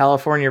was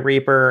California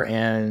Reaper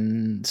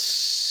and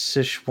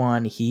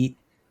Sichuan Heat.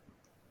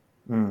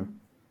 Mm.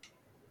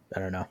 I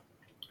don't know.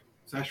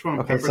 Szechuan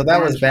Okay, pepper so that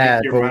was corns make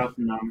bad, your but- mouth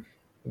numb.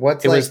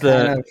 What's It like was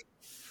kind of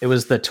It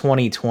was the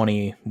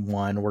 2020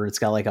 one where it's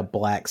got like a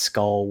black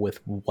skull with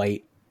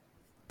white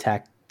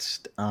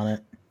text on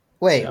it.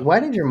 Wait, Yeah. why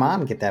did your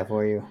mom get that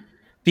for you?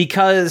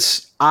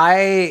 Because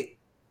I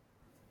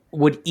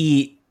would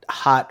eat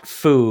hot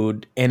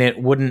food and it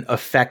wouldn't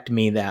affect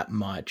me that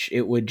much.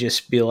 It would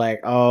just be like,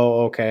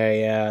 oh,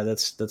 okay, yeah,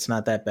 that's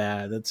not that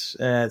bad. It's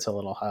a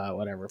little hot,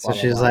 whatever. So blah,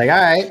 blah, she's blah. like,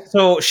 all right.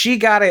 So she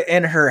got it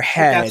in her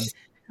head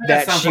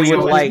that sounds she like would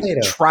a like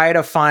potato. try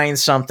to find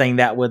something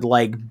that would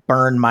like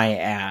burn my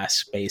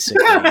ass,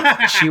 basically.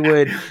 she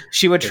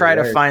would try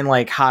to Word. find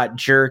like hot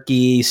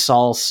jerky,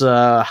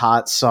 salsa,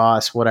 hot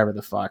sauce, whatever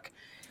the fuck.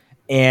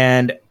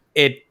 And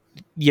it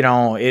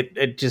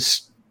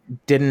just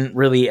didn't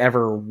really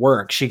ever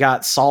work. She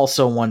got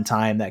salsa one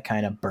time that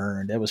kind of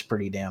burned. It was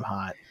pretty damn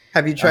hot.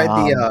 Have you tried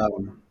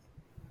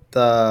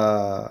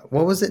the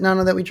what was it,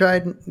 Nano, that we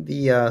tried?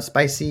 The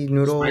spicy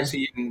noodle,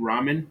 Spicy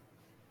ramen.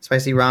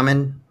 spicy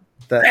ramen.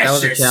 That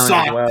was a shit challenge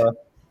sucked. as well.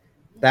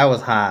 That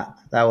was hot.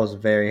 That was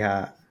very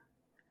hot.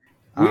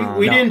 We no,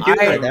 didn't do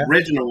I- the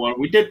original one.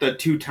 We did the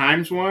 2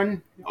 times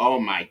one. Oh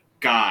my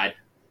god.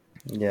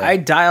 Yeah. I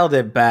dialed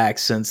it back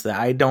since that.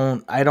 I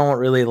don't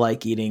really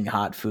like eating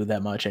hot food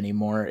that much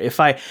anymore. If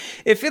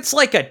it's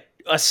like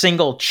a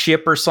single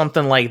chip or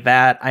something like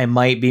that, I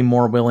might be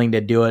more willing to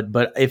do it.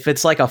 But if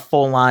it's like a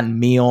full on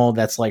meal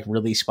that's like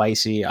really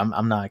spicy,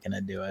 I'm not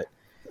gonna do it.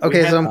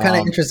 Okay, so I'm kind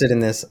of Um, interested in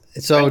this.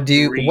 So, like do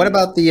you? green. What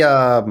about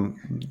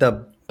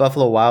the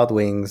Buffalo Wild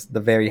Wings, the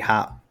very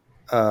hot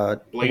wing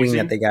Blazing?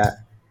 that they got?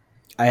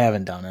 I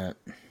haven't done it.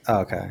 Oh,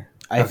 okay.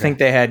 I Okay.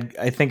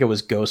 think it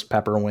was ghost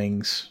pepper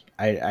wings.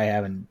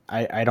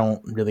 I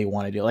don't really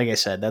want to do it. Like I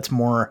said, that's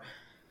more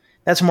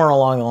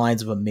along the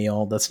lines of a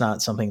meal. That's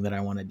not something that I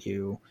want to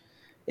do.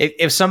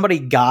 If somebody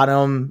got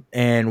them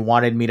and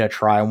wanted me to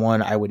try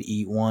one, I would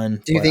eat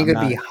one. Do you but think I'm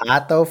it'd be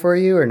hot though for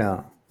you, or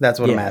no? That's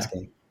what I'm Yeah.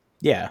 asking.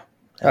 Yeah,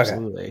 Okay.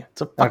 absolutely.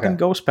 It's a fucking Okay.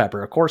 ghost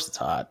pepper. Of course it's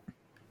hot.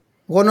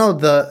 Well, no,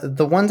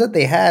 the ones that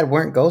they had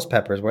weren't ghost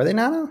peppers, were they,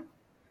 Nano?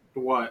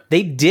 What?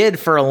 They did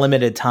for a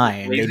limited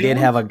time. Blazing They did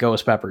have a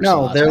ghost pepper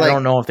No, sauce. they're I like-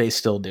 don't know if they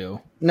still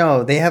do.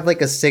 No, they have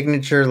like a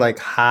signature, like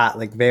hot,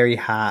 like very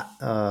hot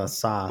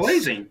sauce.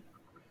 Blazing.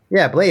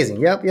 Yeah, blazing.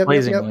 Yep.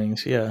 Blazing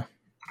wings, yeah.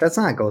 That's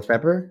not ghost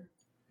pepper.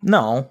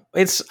 No,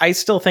 I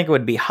still think it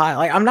would be hot.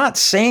 Like, I'm not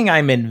saying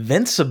I'm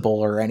invincible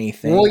or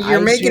anything. Well,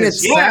 you're making it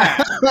Yeah.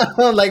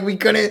 sound like we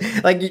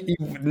couldn't, like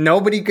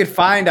nobody could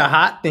find a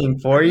hot thing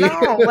for you.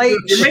 No, like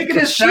You're making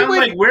it she sound would-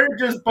 like we're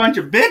just a bunch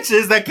of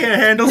bitches that can't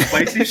handle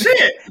spicy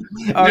shit.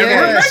 Okay, We're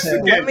Yes.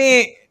 Mexican. let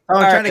me. I'm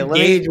all trying right, to let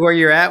me- gauge where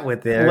you're at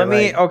with it. Let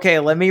me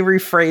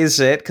rephrase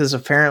it because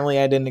apparently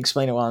I didn't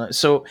explain it well enough.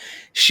 So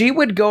she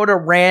would go to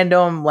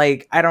random,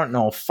 like, I don't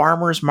know,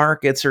 farmers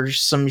markets or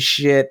some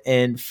shit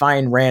and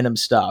find random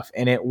stuff,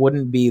 and it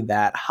wouldn't be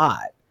that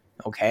hot.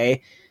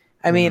 Okay.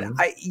 I mean,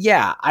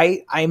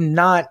 I'm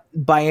not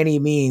by any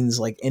means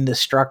like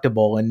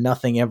indestructible and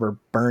nothing ever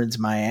burns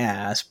my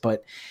ass,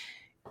 but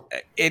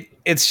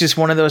it's just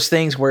one of those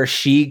things where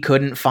she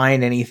couldn't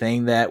find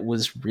anything that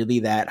was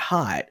really that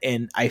hot.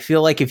 And I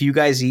feel like if you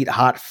guys eat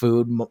hot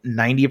food,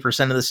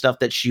 90% of the stuff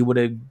that she would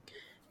have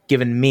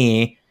given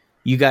me,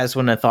 you guys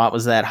wouldn't have thought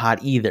was that hot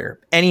either.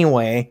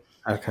 Anyway,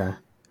 Okay.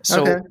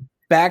 so Okay.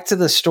 back to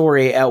the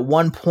story. At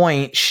one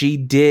point, she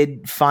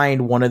did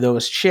find one of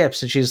those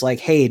chips, and she's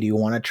like, "Hey, do you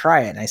want to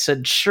try it?" And I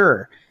said,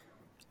 "Sure."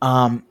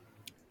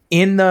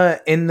 In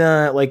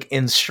the like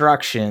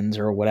instructions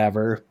or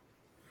whatever,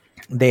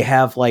 they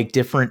have like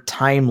different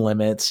time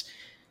limits.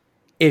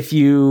 If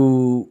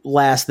you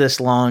last this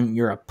long,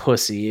 you're a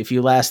pussy. If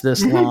you last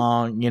this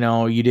long,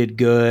 you did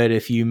good.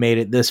 If you made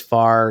it this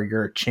far,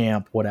 you're a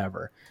champ,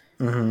 whatever.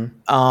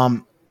 Mm-hmm.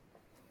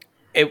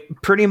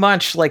 It pretty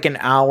much like an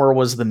hour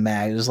was the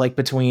max. It was like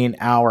between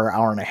hour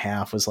and a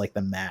half was like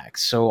the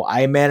max. So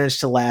I managed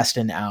to last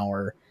an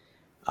hour.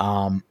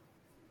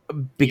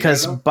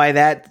 Because by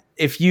that,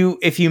 if you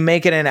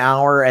make it an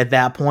hour at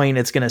that point,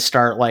 it's going to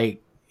start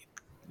like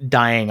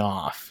dying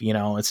off.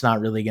 It's not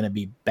really going to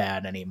be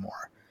bad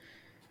anymore.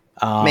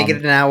 Make it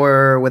an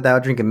hour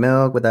without drinking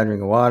milk, without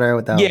drinking water,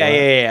 without.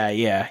 Yeah.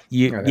 Okay.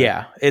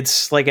 Yeah.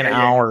 It's like an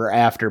hour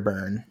after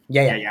burn.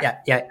 Yeah.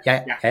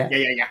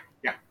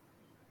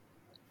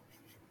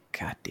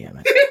 God damn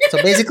it.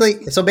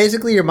 So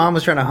basically, your mom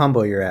was trying to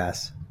humble your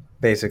ass.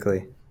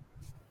 Basically,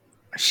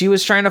 She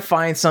was trying to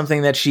find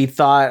something that she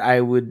thought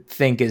I would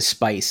think is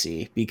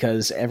spicy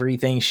because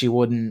everything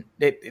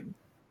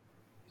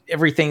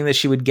everything that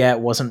she would get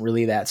wasn't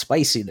really that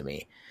spicy to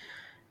me.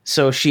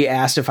 So she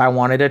asked if I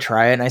wanted to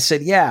try it, and I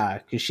said yeah,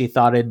 because she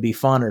thought it'd be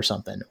fun or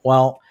something.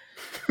 Well,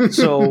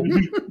 so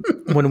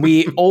when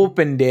we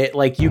opened it,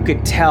 like you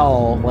could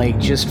tell, like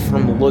just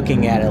from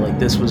looking at it, like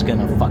this was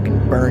gonna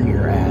fucking burn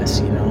your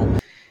ass,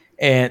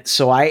 And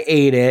so I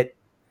ate it,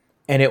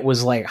 and it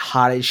was like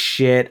hot as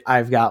shit.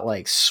 I've got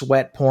like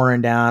sweat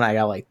pouring down. I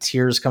got like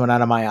tears coming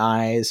out of my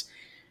eyes.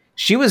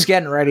 She was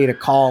getting ready to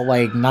call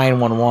like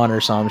 911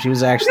 or something. She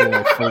was actually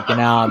like freaking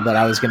out that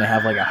I was gonna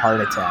have like a heart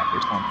attack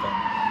or something.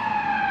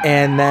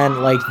 And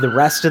then like the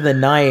rest of the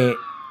night,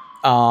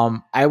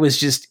 I was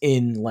just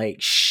in like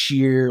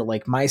sheer,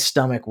 like my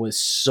stomach was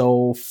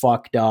so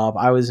fucked up.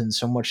 I was in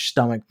so much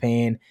stomach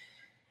pain,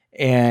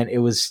 and it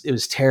was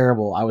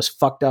terrible. I was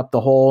fucked up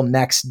the whole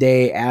next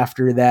day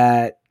after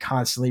that,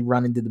 constantly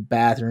running to the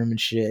bathroom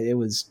and shit. It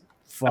was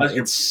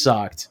it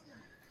sucked.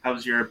 How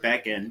was your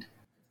back end?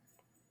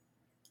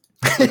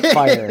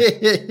 Fire.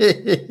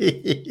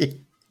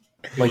 It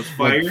was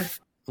fire?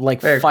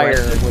 Like Fair fire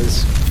question.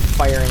 was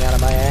firing out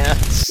of my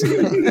ass.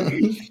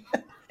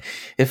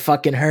 It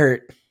fucking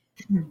hurt.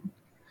 Yeah,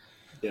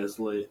 it's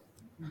lit.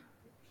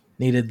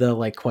 Needed the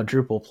like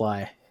quadruple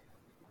ply.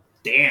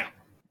 Damn.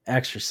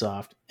 Extra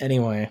soft.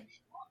 Anyway,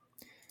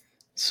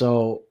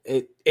 so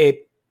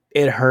it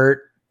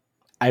hurt.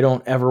 I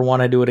don't ever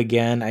want to do it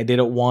again. I did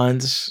it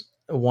once.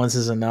 Once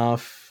is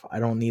enough. I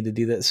don't need to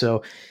do that.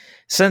 So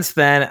since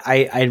then,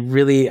 I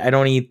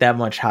don't eat that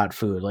much hot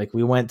food. Like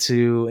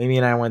Amy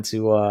and I went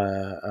to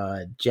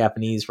a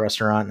Japanese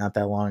restaurant not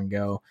that long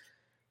ago,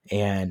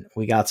 and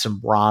we got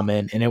some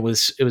ramen, and it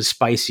was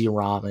spicy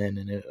ramen,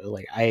 and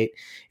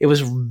it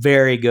was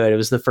very good. It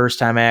was the first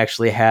time I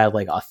actually had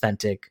like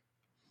authentic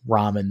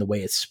ramen the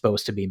way it's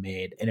supposed to be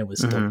made, and it was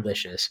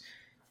delicious.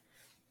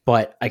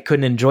 But I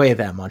couldn't enjoy it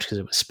that much because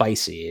it was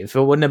spicy. If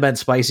it wouldn't have been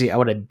spicy, I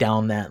would have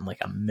downed that in like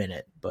a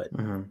minute. But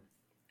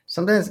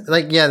sometimes,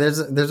 like, yeah, there's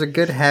a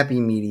good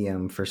happy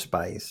medium for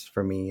spice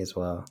for me as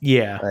well.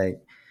 yeah, Like,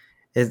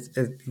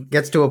 it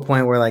gets to a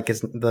point where like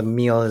the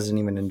meal isn't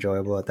even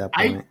enjoyable at that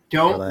point. I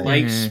don't Or,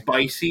 like Mhm.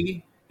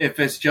 spicy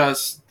if it's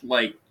just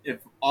like if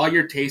all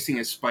you're tasting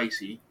is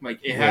spicy. Like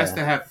it has Yeah.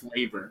 to have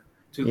flavor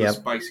to the Yep.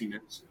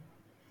 spiciness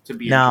to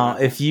be now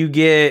enjoyable.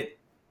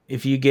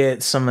 if you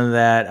get some of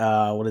that,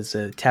 what is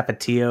it,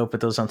 Tapatio? Put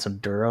those on some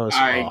Duros.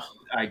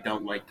 I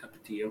don't like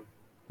tapatio.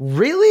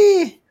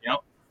 Really? Yep.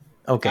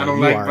 Okay, I don't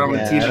you like are.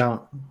 Valentino. Yeah, Yeah. I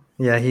don't.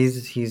 Yeah,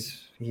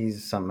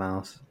 he's something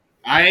else.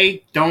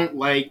 I don't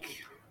like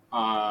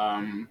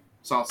salsa.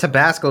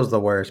 Tabasco's the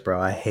worst, bro.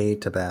 I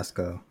hate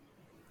Tabasco.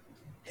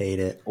 Hate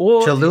it.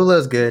 Well,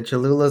 Cholula's good.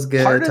 Cholula's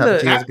good. part of the-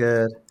 Tapatía's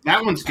good.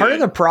 That one's part good.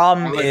 of the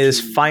problem I like is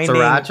Cholula. finding.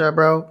 Sriracha,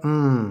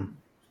 bro.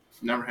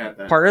 Never had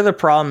that. Part of the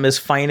problem is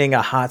finding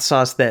a hot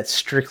sauce that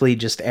strictly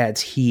just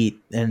adds heat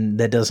and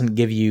that doesn't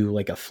give you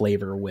like a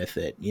flavor with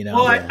it. You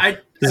know, Well,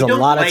 because a don't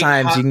lot of like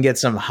times hot- you can get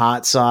some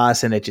hot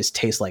sauce and it just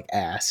tastes like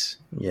ass.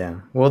 Yeah.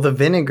 Well, the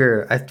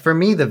vinegar. For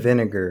me, the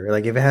vinegar.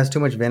 Like if it has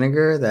too much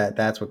vinegar,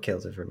 that's what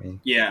kills it for me.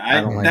 Yeah,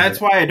 I don't like that's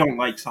it. why I don't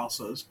like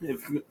salsas.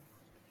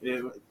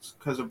 It's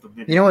because of the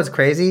vinegar. You know what's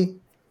crazy?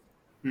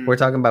 Hmm. We're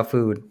talking about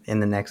food in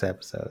the next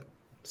episode.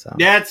 So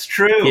That's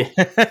true.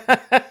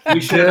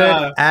 We should.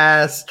 good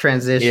ass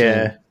transition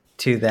Yeah.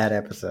 to that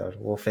episode.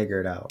 We'll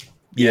figure it out.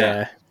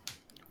 Yeah.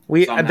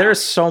 We Somehow.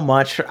 there's so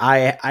much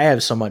I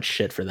have so much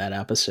shit for that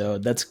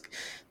episode.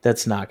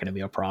 That's not going to be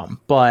a problem.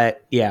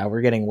 But yeah,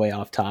 we're getting way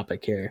off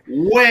topic here.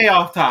 Way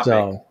off topic.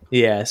 So,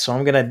 yeah, so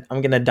I'm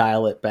going to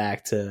dial it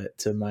back to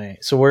my.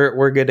 So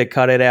we're good to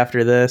cut it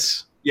after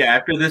this. Yeah,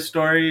 after this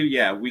story,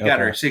 yeah, we got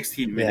Okay. our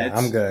 16 minutes. Yeah,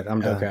 I'm good.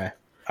 I'm done. Okay.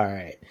 All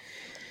right.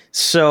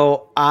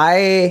 So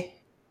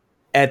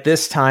at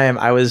this time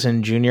I was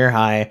in junior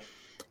high,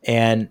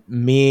 and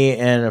me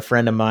and a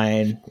friend of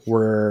mine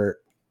were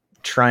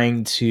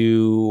trying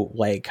to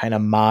like kind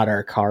of mod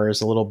our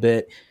cars a little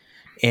bit,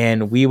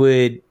 and we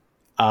would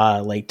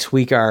like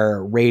tweak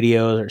our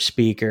radios or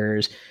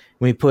speakers.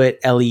 We put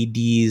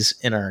LEDs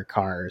in our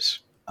cars.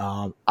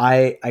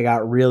 I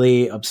got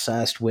really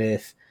obsessed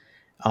with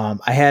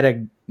I had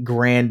a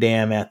Grand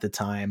Am at the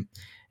time,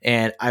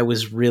 and I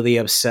was really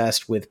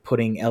obsessed with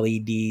putting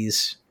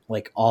LEDs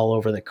like all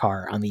over the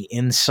car, on the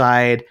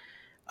inside,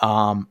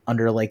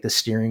 under like the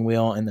steering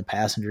wheel and the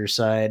passenger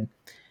side.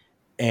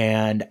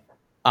 And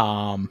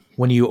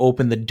when you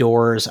open the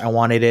doors, I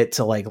wanted it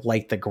to like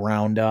light the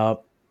ground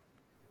up.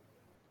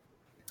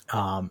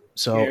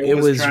 So Yeah, it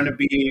was trying to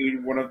be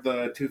one of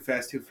the Too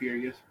Fast, Too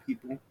Furious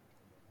people.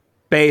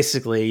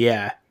 basically,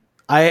 yeah.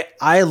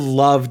 I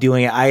love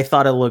doing it. I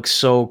thought it looked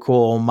so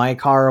cool. My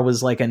car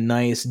was like a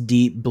nice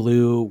deep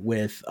blue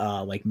with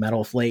like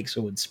metal flakes,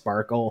 so it would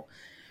sparkle.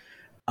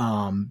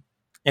 And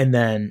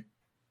then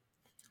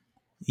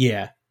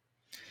yeah.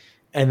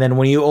 And then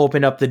when you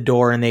opened up the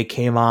door and they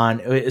came on,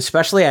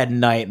 especially at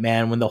night,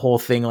 man, when the whole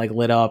thing like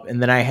lit up,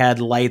 and then I had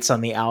lights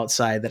on the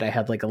outside that I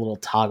had like a little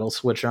toggle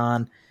switch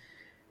on.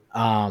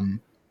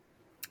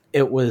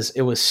 It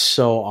was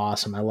so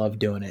awesome. I love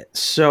doing it.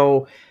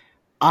 So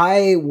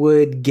I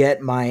would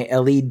get my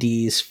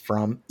LEDs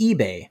from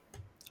eBay.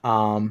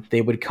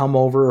 They would come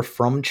over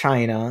from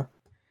China.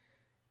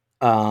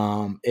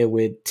 It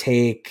would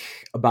take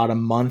about a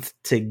month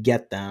to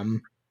get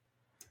them.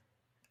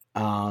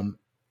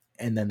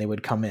 And then they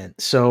would come in.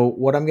 So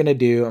what I'm going to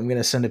do, I'm going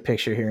to send a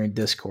picture here in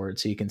Discord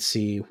so you can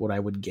see what I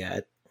would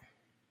get.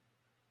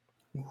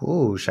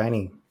 Ooh,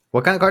 shiny.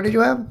 What kind of car did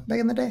you have back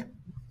in the day?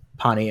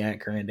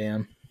 Pontiac Grand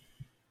Am.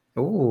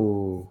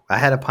 Ooh, I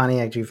had a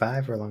Pontiac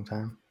G5 for a long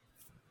time.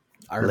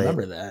 I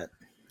remember that.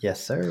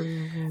 Yes, sir.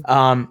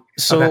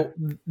 So Okay.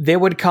 they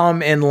would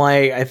come in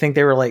like, I think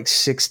they were like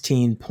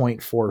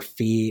 16.4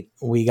 feet.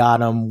 We got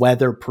them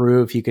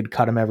weatherproof. You could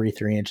cut them every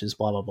 3 inches,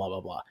 blah, blah, blah,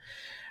 blah,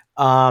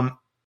 blah.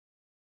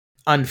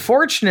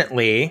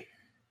 Unfortunately,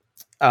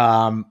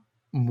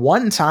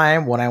 one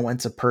time when I went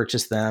to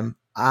purchase them,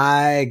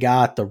 I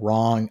got the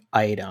wrong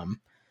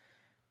item.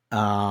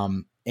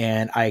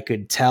 And I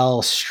could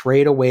tell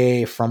straight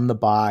away from the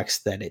box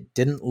that it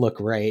didn't look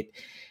right.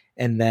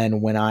 And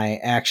then when I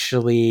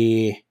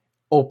actually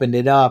opened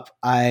it up,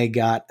 I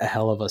got a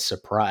hell of a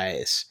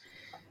surprise.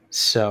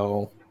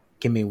 So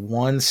give me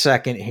 1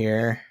 second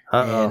here.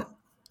 Uh-oh. And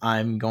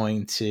I'm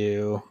going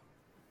to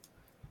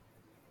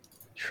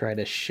try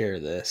to share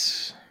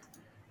this.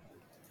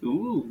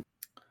 Ooh.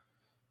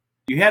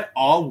 You had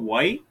all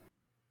white?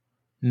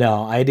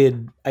 No, I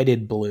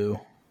did blue.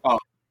 Oh.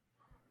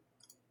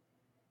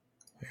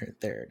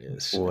 There it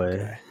is. Boy.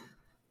 Okay.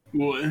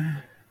 What?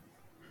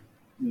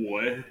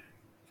 What?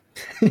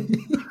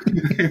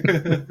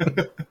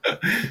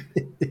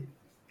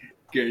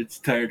 Garrett's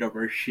tired of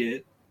our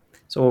shit.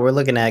 So what we're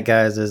looking at,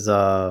 guys, is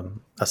a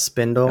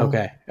spindle.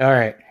 Okay. All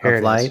right. Here Of it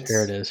is. lights?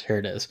 Here it is. Here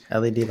it is.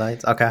 LED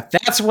lights. Okay.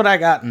 That's what I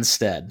got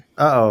instead.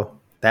 Uh-oh.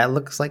 That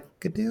looks like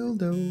a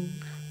dildo.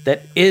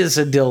 That is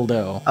a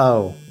dildo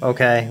Oh,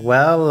 okay.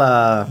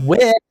 Well,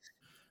 with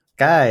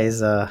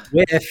guys,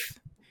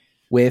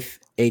 with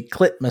a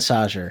clit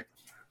massager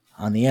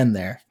on the end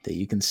there that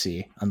you can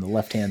see on the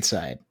left-hand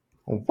side.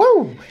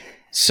 woo!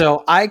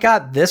 So I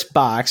got this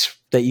box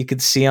that you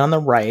could see on the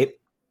right.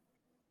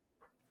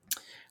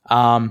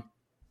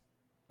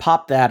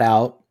 Pop that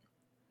out.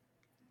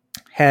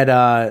 Had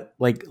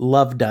like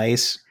love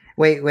dice.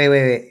 Wait.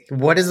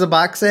 What does the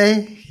box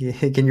say?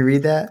 Can you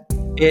read that?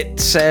 It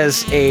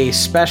says a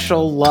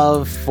special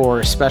love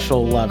for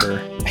special lover.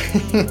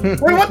 Wait,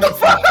 what the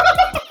fuck?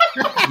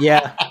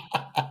 Yeah.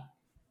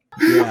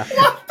 Yeah.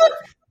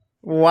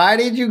 Why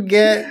did you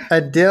get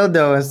a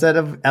dildo instead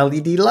of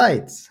LED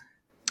lights?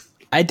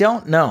 I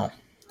don't know.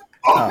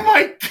 Oh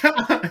my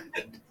god.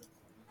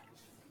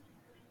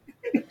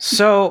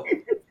 So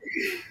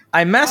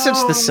I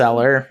messaged the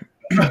seller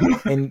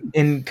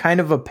in kind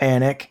of a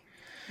panic,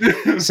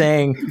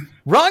 saying,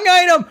 "Wrong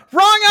item,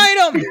 wrong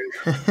item."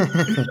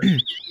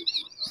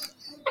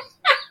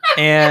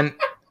 And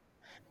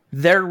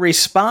their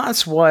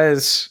response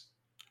was,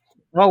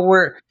 "Well,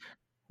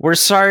 we're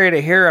sorry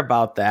to hear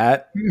about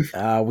that.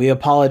 We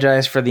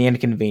apologize for the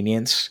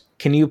inconvenience.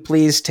 Can you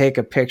please take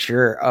a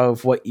picture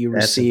of what you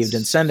received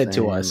and send it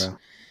to us?" Bro.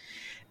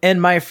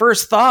 And my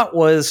first thought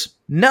was,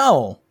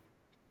 no,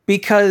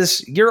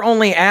 because you're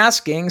only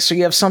asking so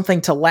you have something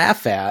to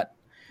laugh at.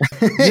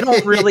 You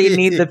don't really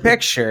need the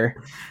picture.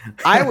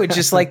 I would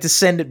just like to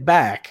send it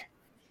back.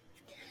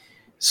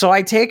 So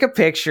I take a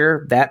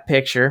picture,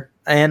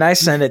 and I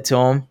send it to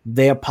them.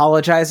 They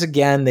apologize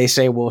again. They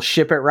say, "We'll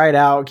ship it right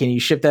out. Can you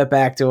ship that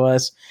back to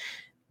us?"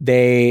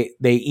 They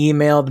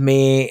emailed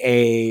me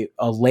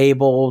a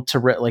label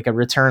like a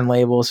return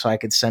label so I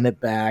could send it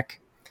back.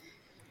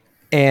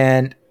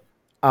 And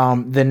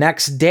the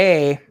next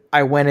day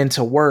I went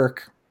into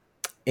work,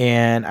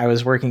 and I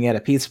was working at a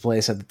pizza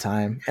place at the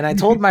time. And I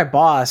told my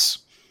boss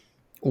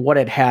what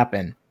had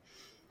happened,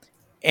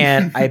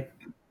 and I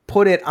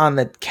put it on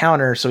the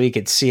counter so he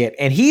could see it.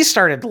 And he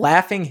started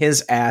laughing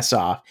his ass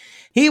off.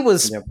 He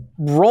was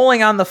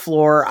rolling on the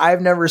floor.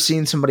 I've never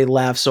seen somebody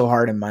laugh so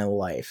hard in my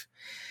life.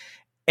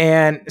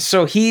 And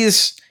so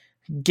he's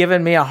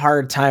giving me a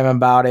hard time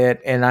about it.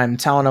 And I'm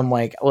telling him,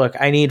 like, look,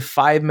 I need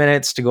 5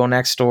 minutes to go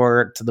next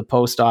door to the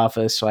post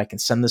office so I can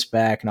send this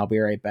back, and I'll be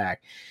right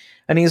back.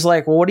 And he's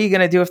like, "Well, what are you going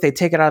to do if they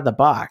take it out of the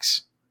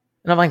box?"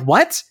 And I'm like,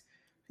 "What?"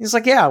 He's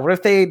like, "Yeah, what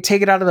if they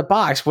take it out of the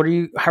box? How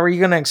are you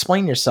going to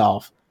explain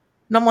yourself?"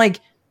 And I'm like,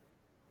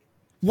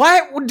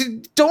 "Why?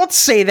 Don't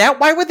say that.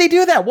 Why would they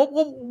do that?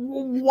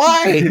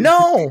 Why?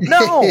 No."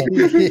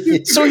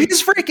 So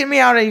he's freaking me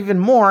out even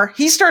more.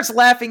 He starts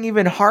laughing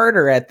even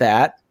harder at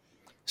that.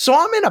 So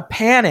I'm in a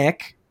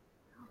panic.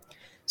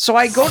 So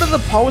I go to the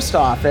post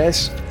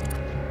office,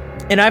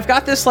 and I've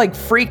got this like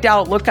freaked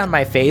out look on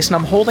my face, and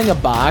I'm holding a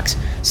box,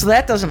 so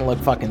that doesn't look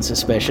fucking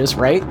suspicious,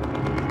 right?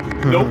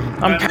 Nope.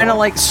 I'm kind of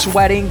like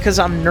sweating because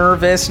I'm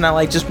nervous, and I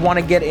like just want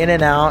to get in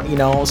and out,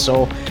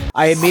 so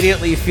I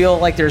immediately feel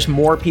like there's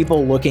more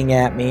people looking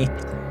at me.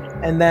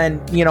 And then,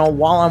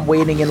 while I'm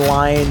waiting in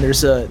line,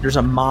 there's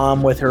a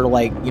mom with her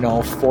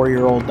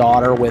 4-year-old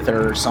daughter with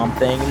her or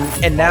something.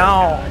 And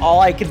now all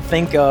I can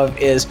think of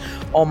is,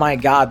 oh my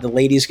God, the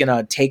lady's going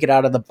to take it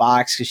out of the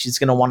box because she's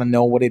going to want to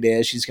know what it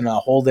is. She's going to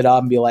hold it up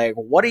and be like,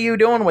 "What are you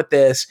doing with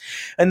this?"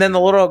 And then the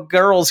little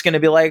girl's going to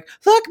be like,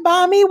 "Look,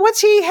 mommy,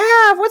 what's he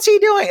have? What's he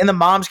doing?" And the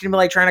mom's going to be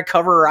like trying to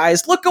cover her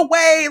eyes. Look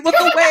away,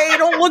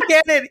 don't look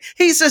at it.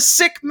 He's a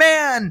sick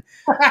man.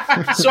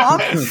 So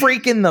I'm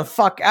freaking the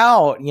fuck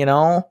out,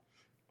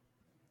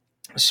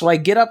 So I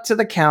get up to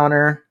the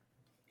counter.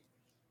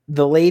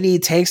 The lady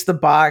takes the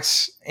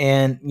box,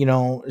 and,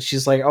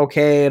 she's like,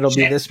 "Okay, it'll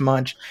be this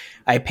much."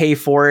 I pay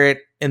for it,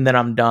 and then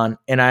I'm done.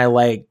 And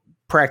I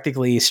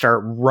practically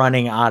start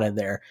running out of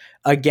there.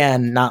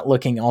 Again, not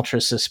looking ultra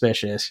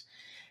suspicious.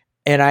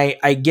 And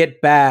I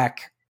get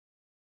back,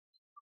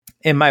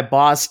 and my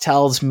boss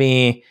tells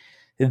me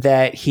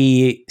that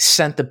he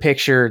sent the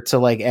picture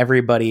to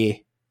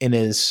everybody in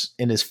his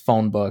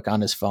phone book on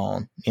his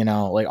phone,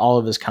 all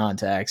of his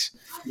contacts.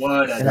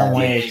 What a and I'm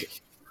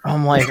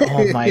like,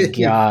 oh my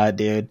God,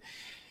 dude.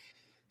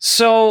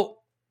 So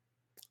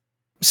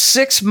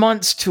 6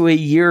 months to a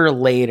year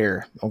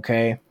later,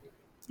 okay.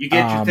 You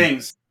get your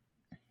things.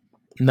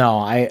 No,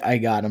 I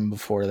got them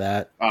before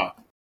that. Oh.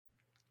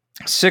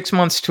 6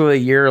 months to a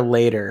year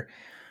later,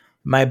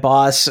 my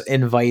boss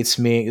invites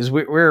me, because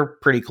we're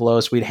pretty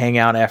close. We'd hang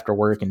out after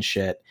work and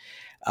shit.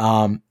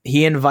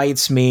 He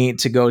invites me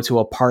to go to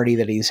a party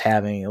that he's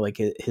having,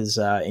 his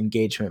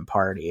engagement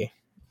party.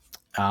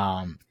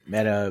 I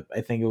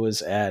think it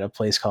was at a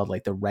place called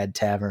the Red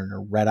Tavern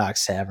or Red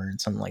Ox Tavern,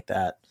 something like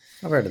that.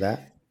 I've heard of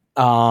that.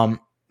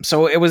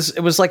 So it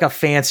was like a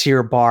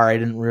fancier bar. I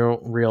didn't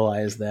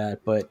realize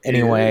that, but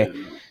anyway,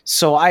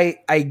 so I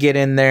get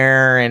in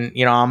there, and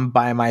I'm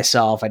by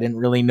myself. I didn't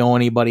really know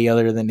anybody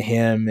other than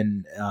him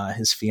and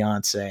his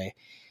fiance,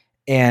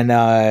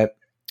 and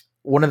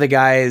one of the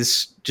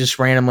guys just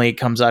randomly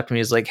comes up to me.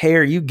 He's like, "Hey,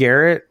 are you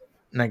Garrett?"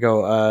 And I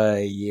go,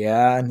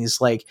 "Yeah." And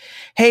he's like,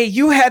 "Hey,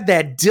 you had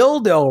that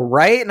dildo,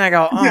 right?" And I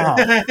go,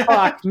 "Oh,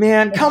 fuck,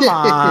 man, come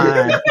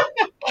on."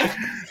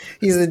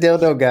 He's the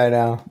dildo guy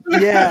now.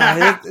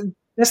 Yeah,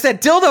 that's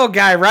that dildo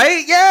guy,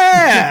 right?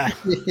 Yeah.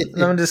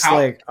 And I'm just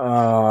like,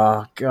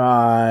 oh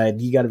God,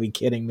 you got to be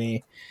kidding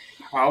me.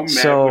 How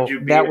mad would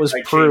you be that if was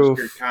I proof.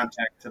 Changed your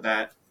contact to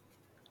that?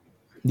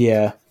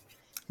 Yeah.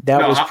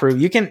 That was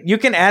proof. You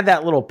can add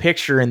that little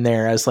picture in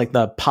there as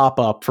the pop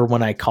up for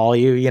when I call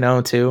you,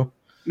 too.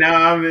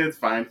 No, it's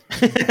fine.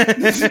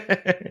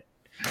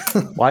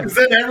 Why? Because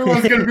then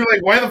everyone's gonna be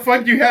like, "Why the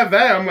fuck do you have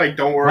that?" I'm like,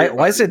 "Don't worry."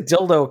 Why is it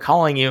dildo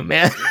calling you,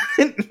 man?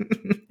 What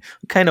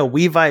kind of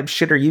wee vibe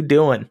shit are you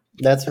doing?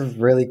 That's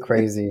really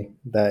crazy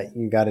that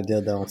you got a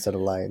dildo instead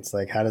of lights.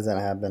 How does that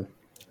happen?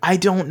 I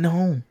don't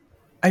know.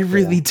 I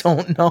really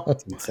don't know.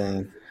 It's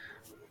insane.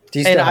 Do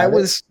you still have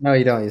it? No,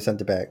 you don't. You sent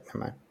it back. Never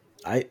mind.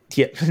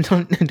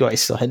 Do I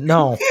still have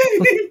no?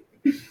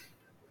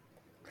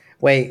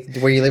 Wait,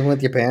 were you living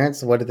with your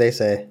parents? What did they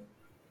say?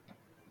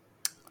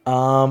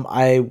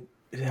 I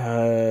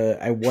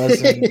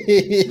wasn't.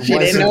 You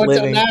didn't know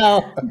living. until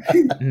now.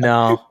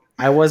 No,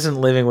 I wasn't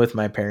living with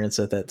my parents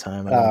at that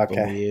time. I don't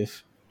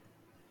believe.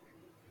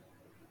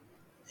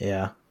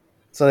 Yeah.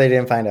 So they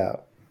didn't find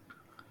out.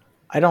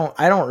 I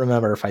don't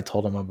remember if I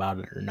told them about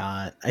it or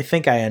not. I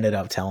think I ended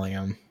up telling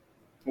them.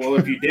 Well,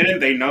 if you didn't,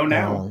 they know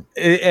now.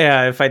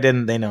 Yeah, if I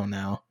didn't, they know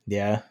now.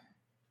 Yeah.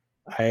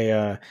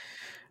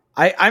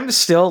 I'm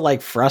still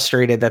like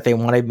frustrated that they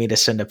wanted me to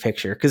send a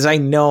picture because I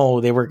know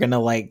they were gonna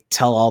like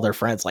tell all their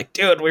friends, like,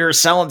 dude, we were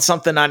selling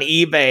something on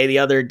eBay the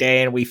other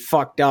day and we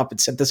fucked up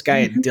and sent this guy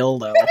a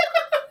dildo.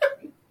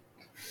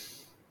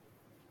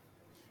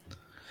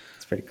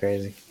 It's pretty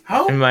crazy.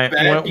 How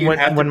bad do you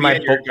have to be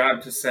at your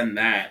job to send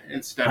that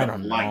instead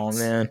of lights? I don't know,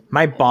 man.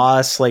 My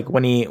boss, like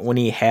when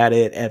he had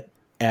it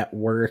at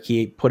work,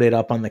 he put it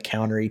up on the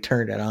counter. He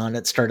turned it on.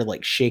 It started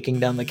like shaking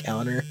down the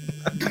counter.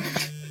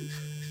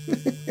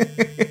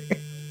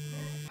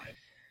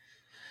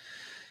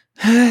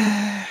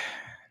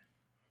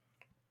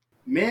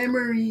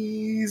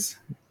 Memories.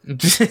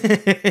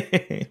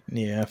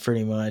 Yeah,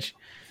 pretty much.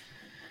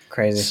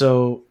 Crazy.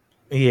 So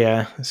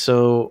yeah,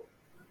 so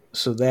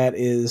that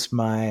is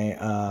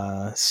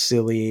my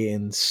silly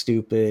and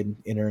stupid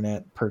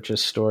internet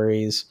purchase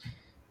stories.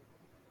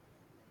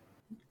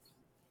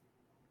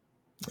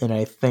 And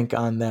I think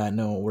on that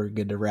note, we're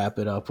good to wrap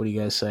it up. What do you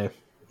guys say?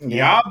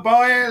 Yeah,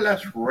 boy,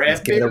 let's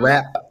give it a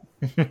wrap.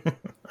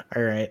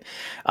 All right.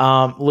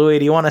 Louis,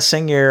 do you want to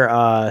sing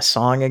your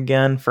song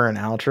again for an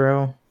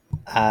outro?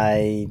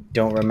 I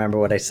don't remember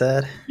what I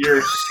said.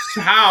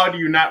 How do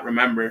you not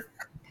remember?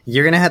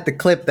 You're going to have to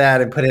clip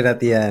that and put it at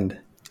the end.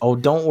 Oh,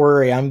 don't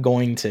worry. I'm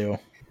going to.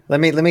 Let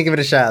me give it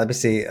a shot. Let me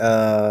see.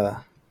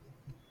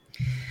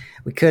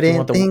 We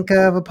couldn't think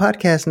of a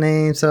podcast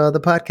name, so the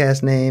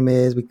podcast name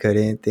is We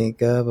Couldn't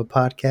Think of a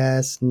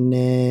Podcast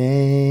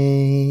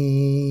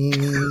Name.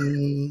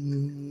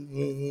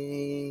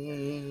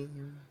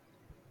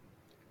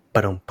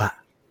 Ba-dum-ba.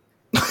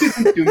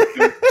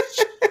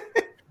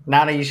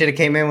 Nana, you should have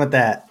came in with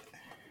that.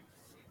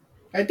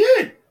 I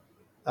did.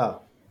 Oh.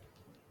 All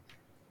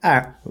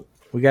right.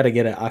 We got to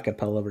get an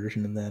acapella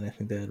version of that. I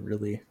think that'd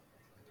really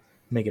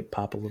make it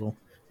pop a little.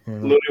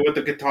 Louis with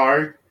the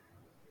guitar.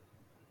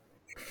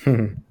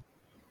 They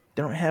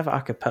don't have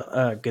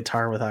acapella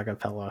guitar with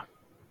acapella.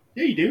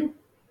 Yeah, you do.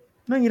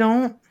 No, you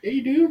don't. Yeah,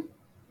 you do.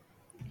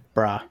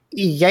 Bruh.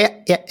 Yeah.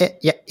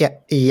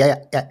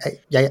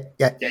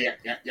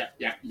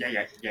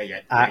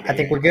 I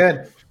think we're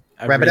good.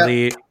 Wrap it up.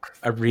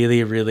 I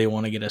really, really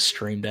want to get a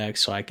Stream Deck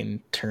so I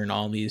can turn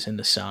all these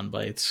into sound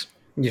bites.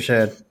 You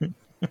should.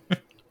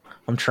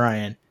 I'm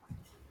trying.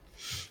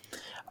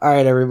 All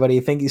right, everybody.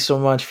 Thank you so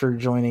much for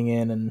joining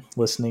in and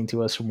listening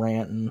to us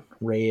rant and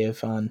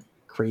rave on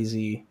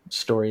crazy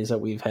stories that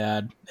we've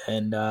had.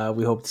 And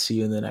we hope to see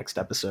you in the next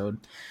episode.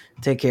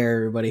 Take care,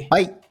 everybody.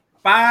 Bye.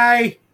 Bye.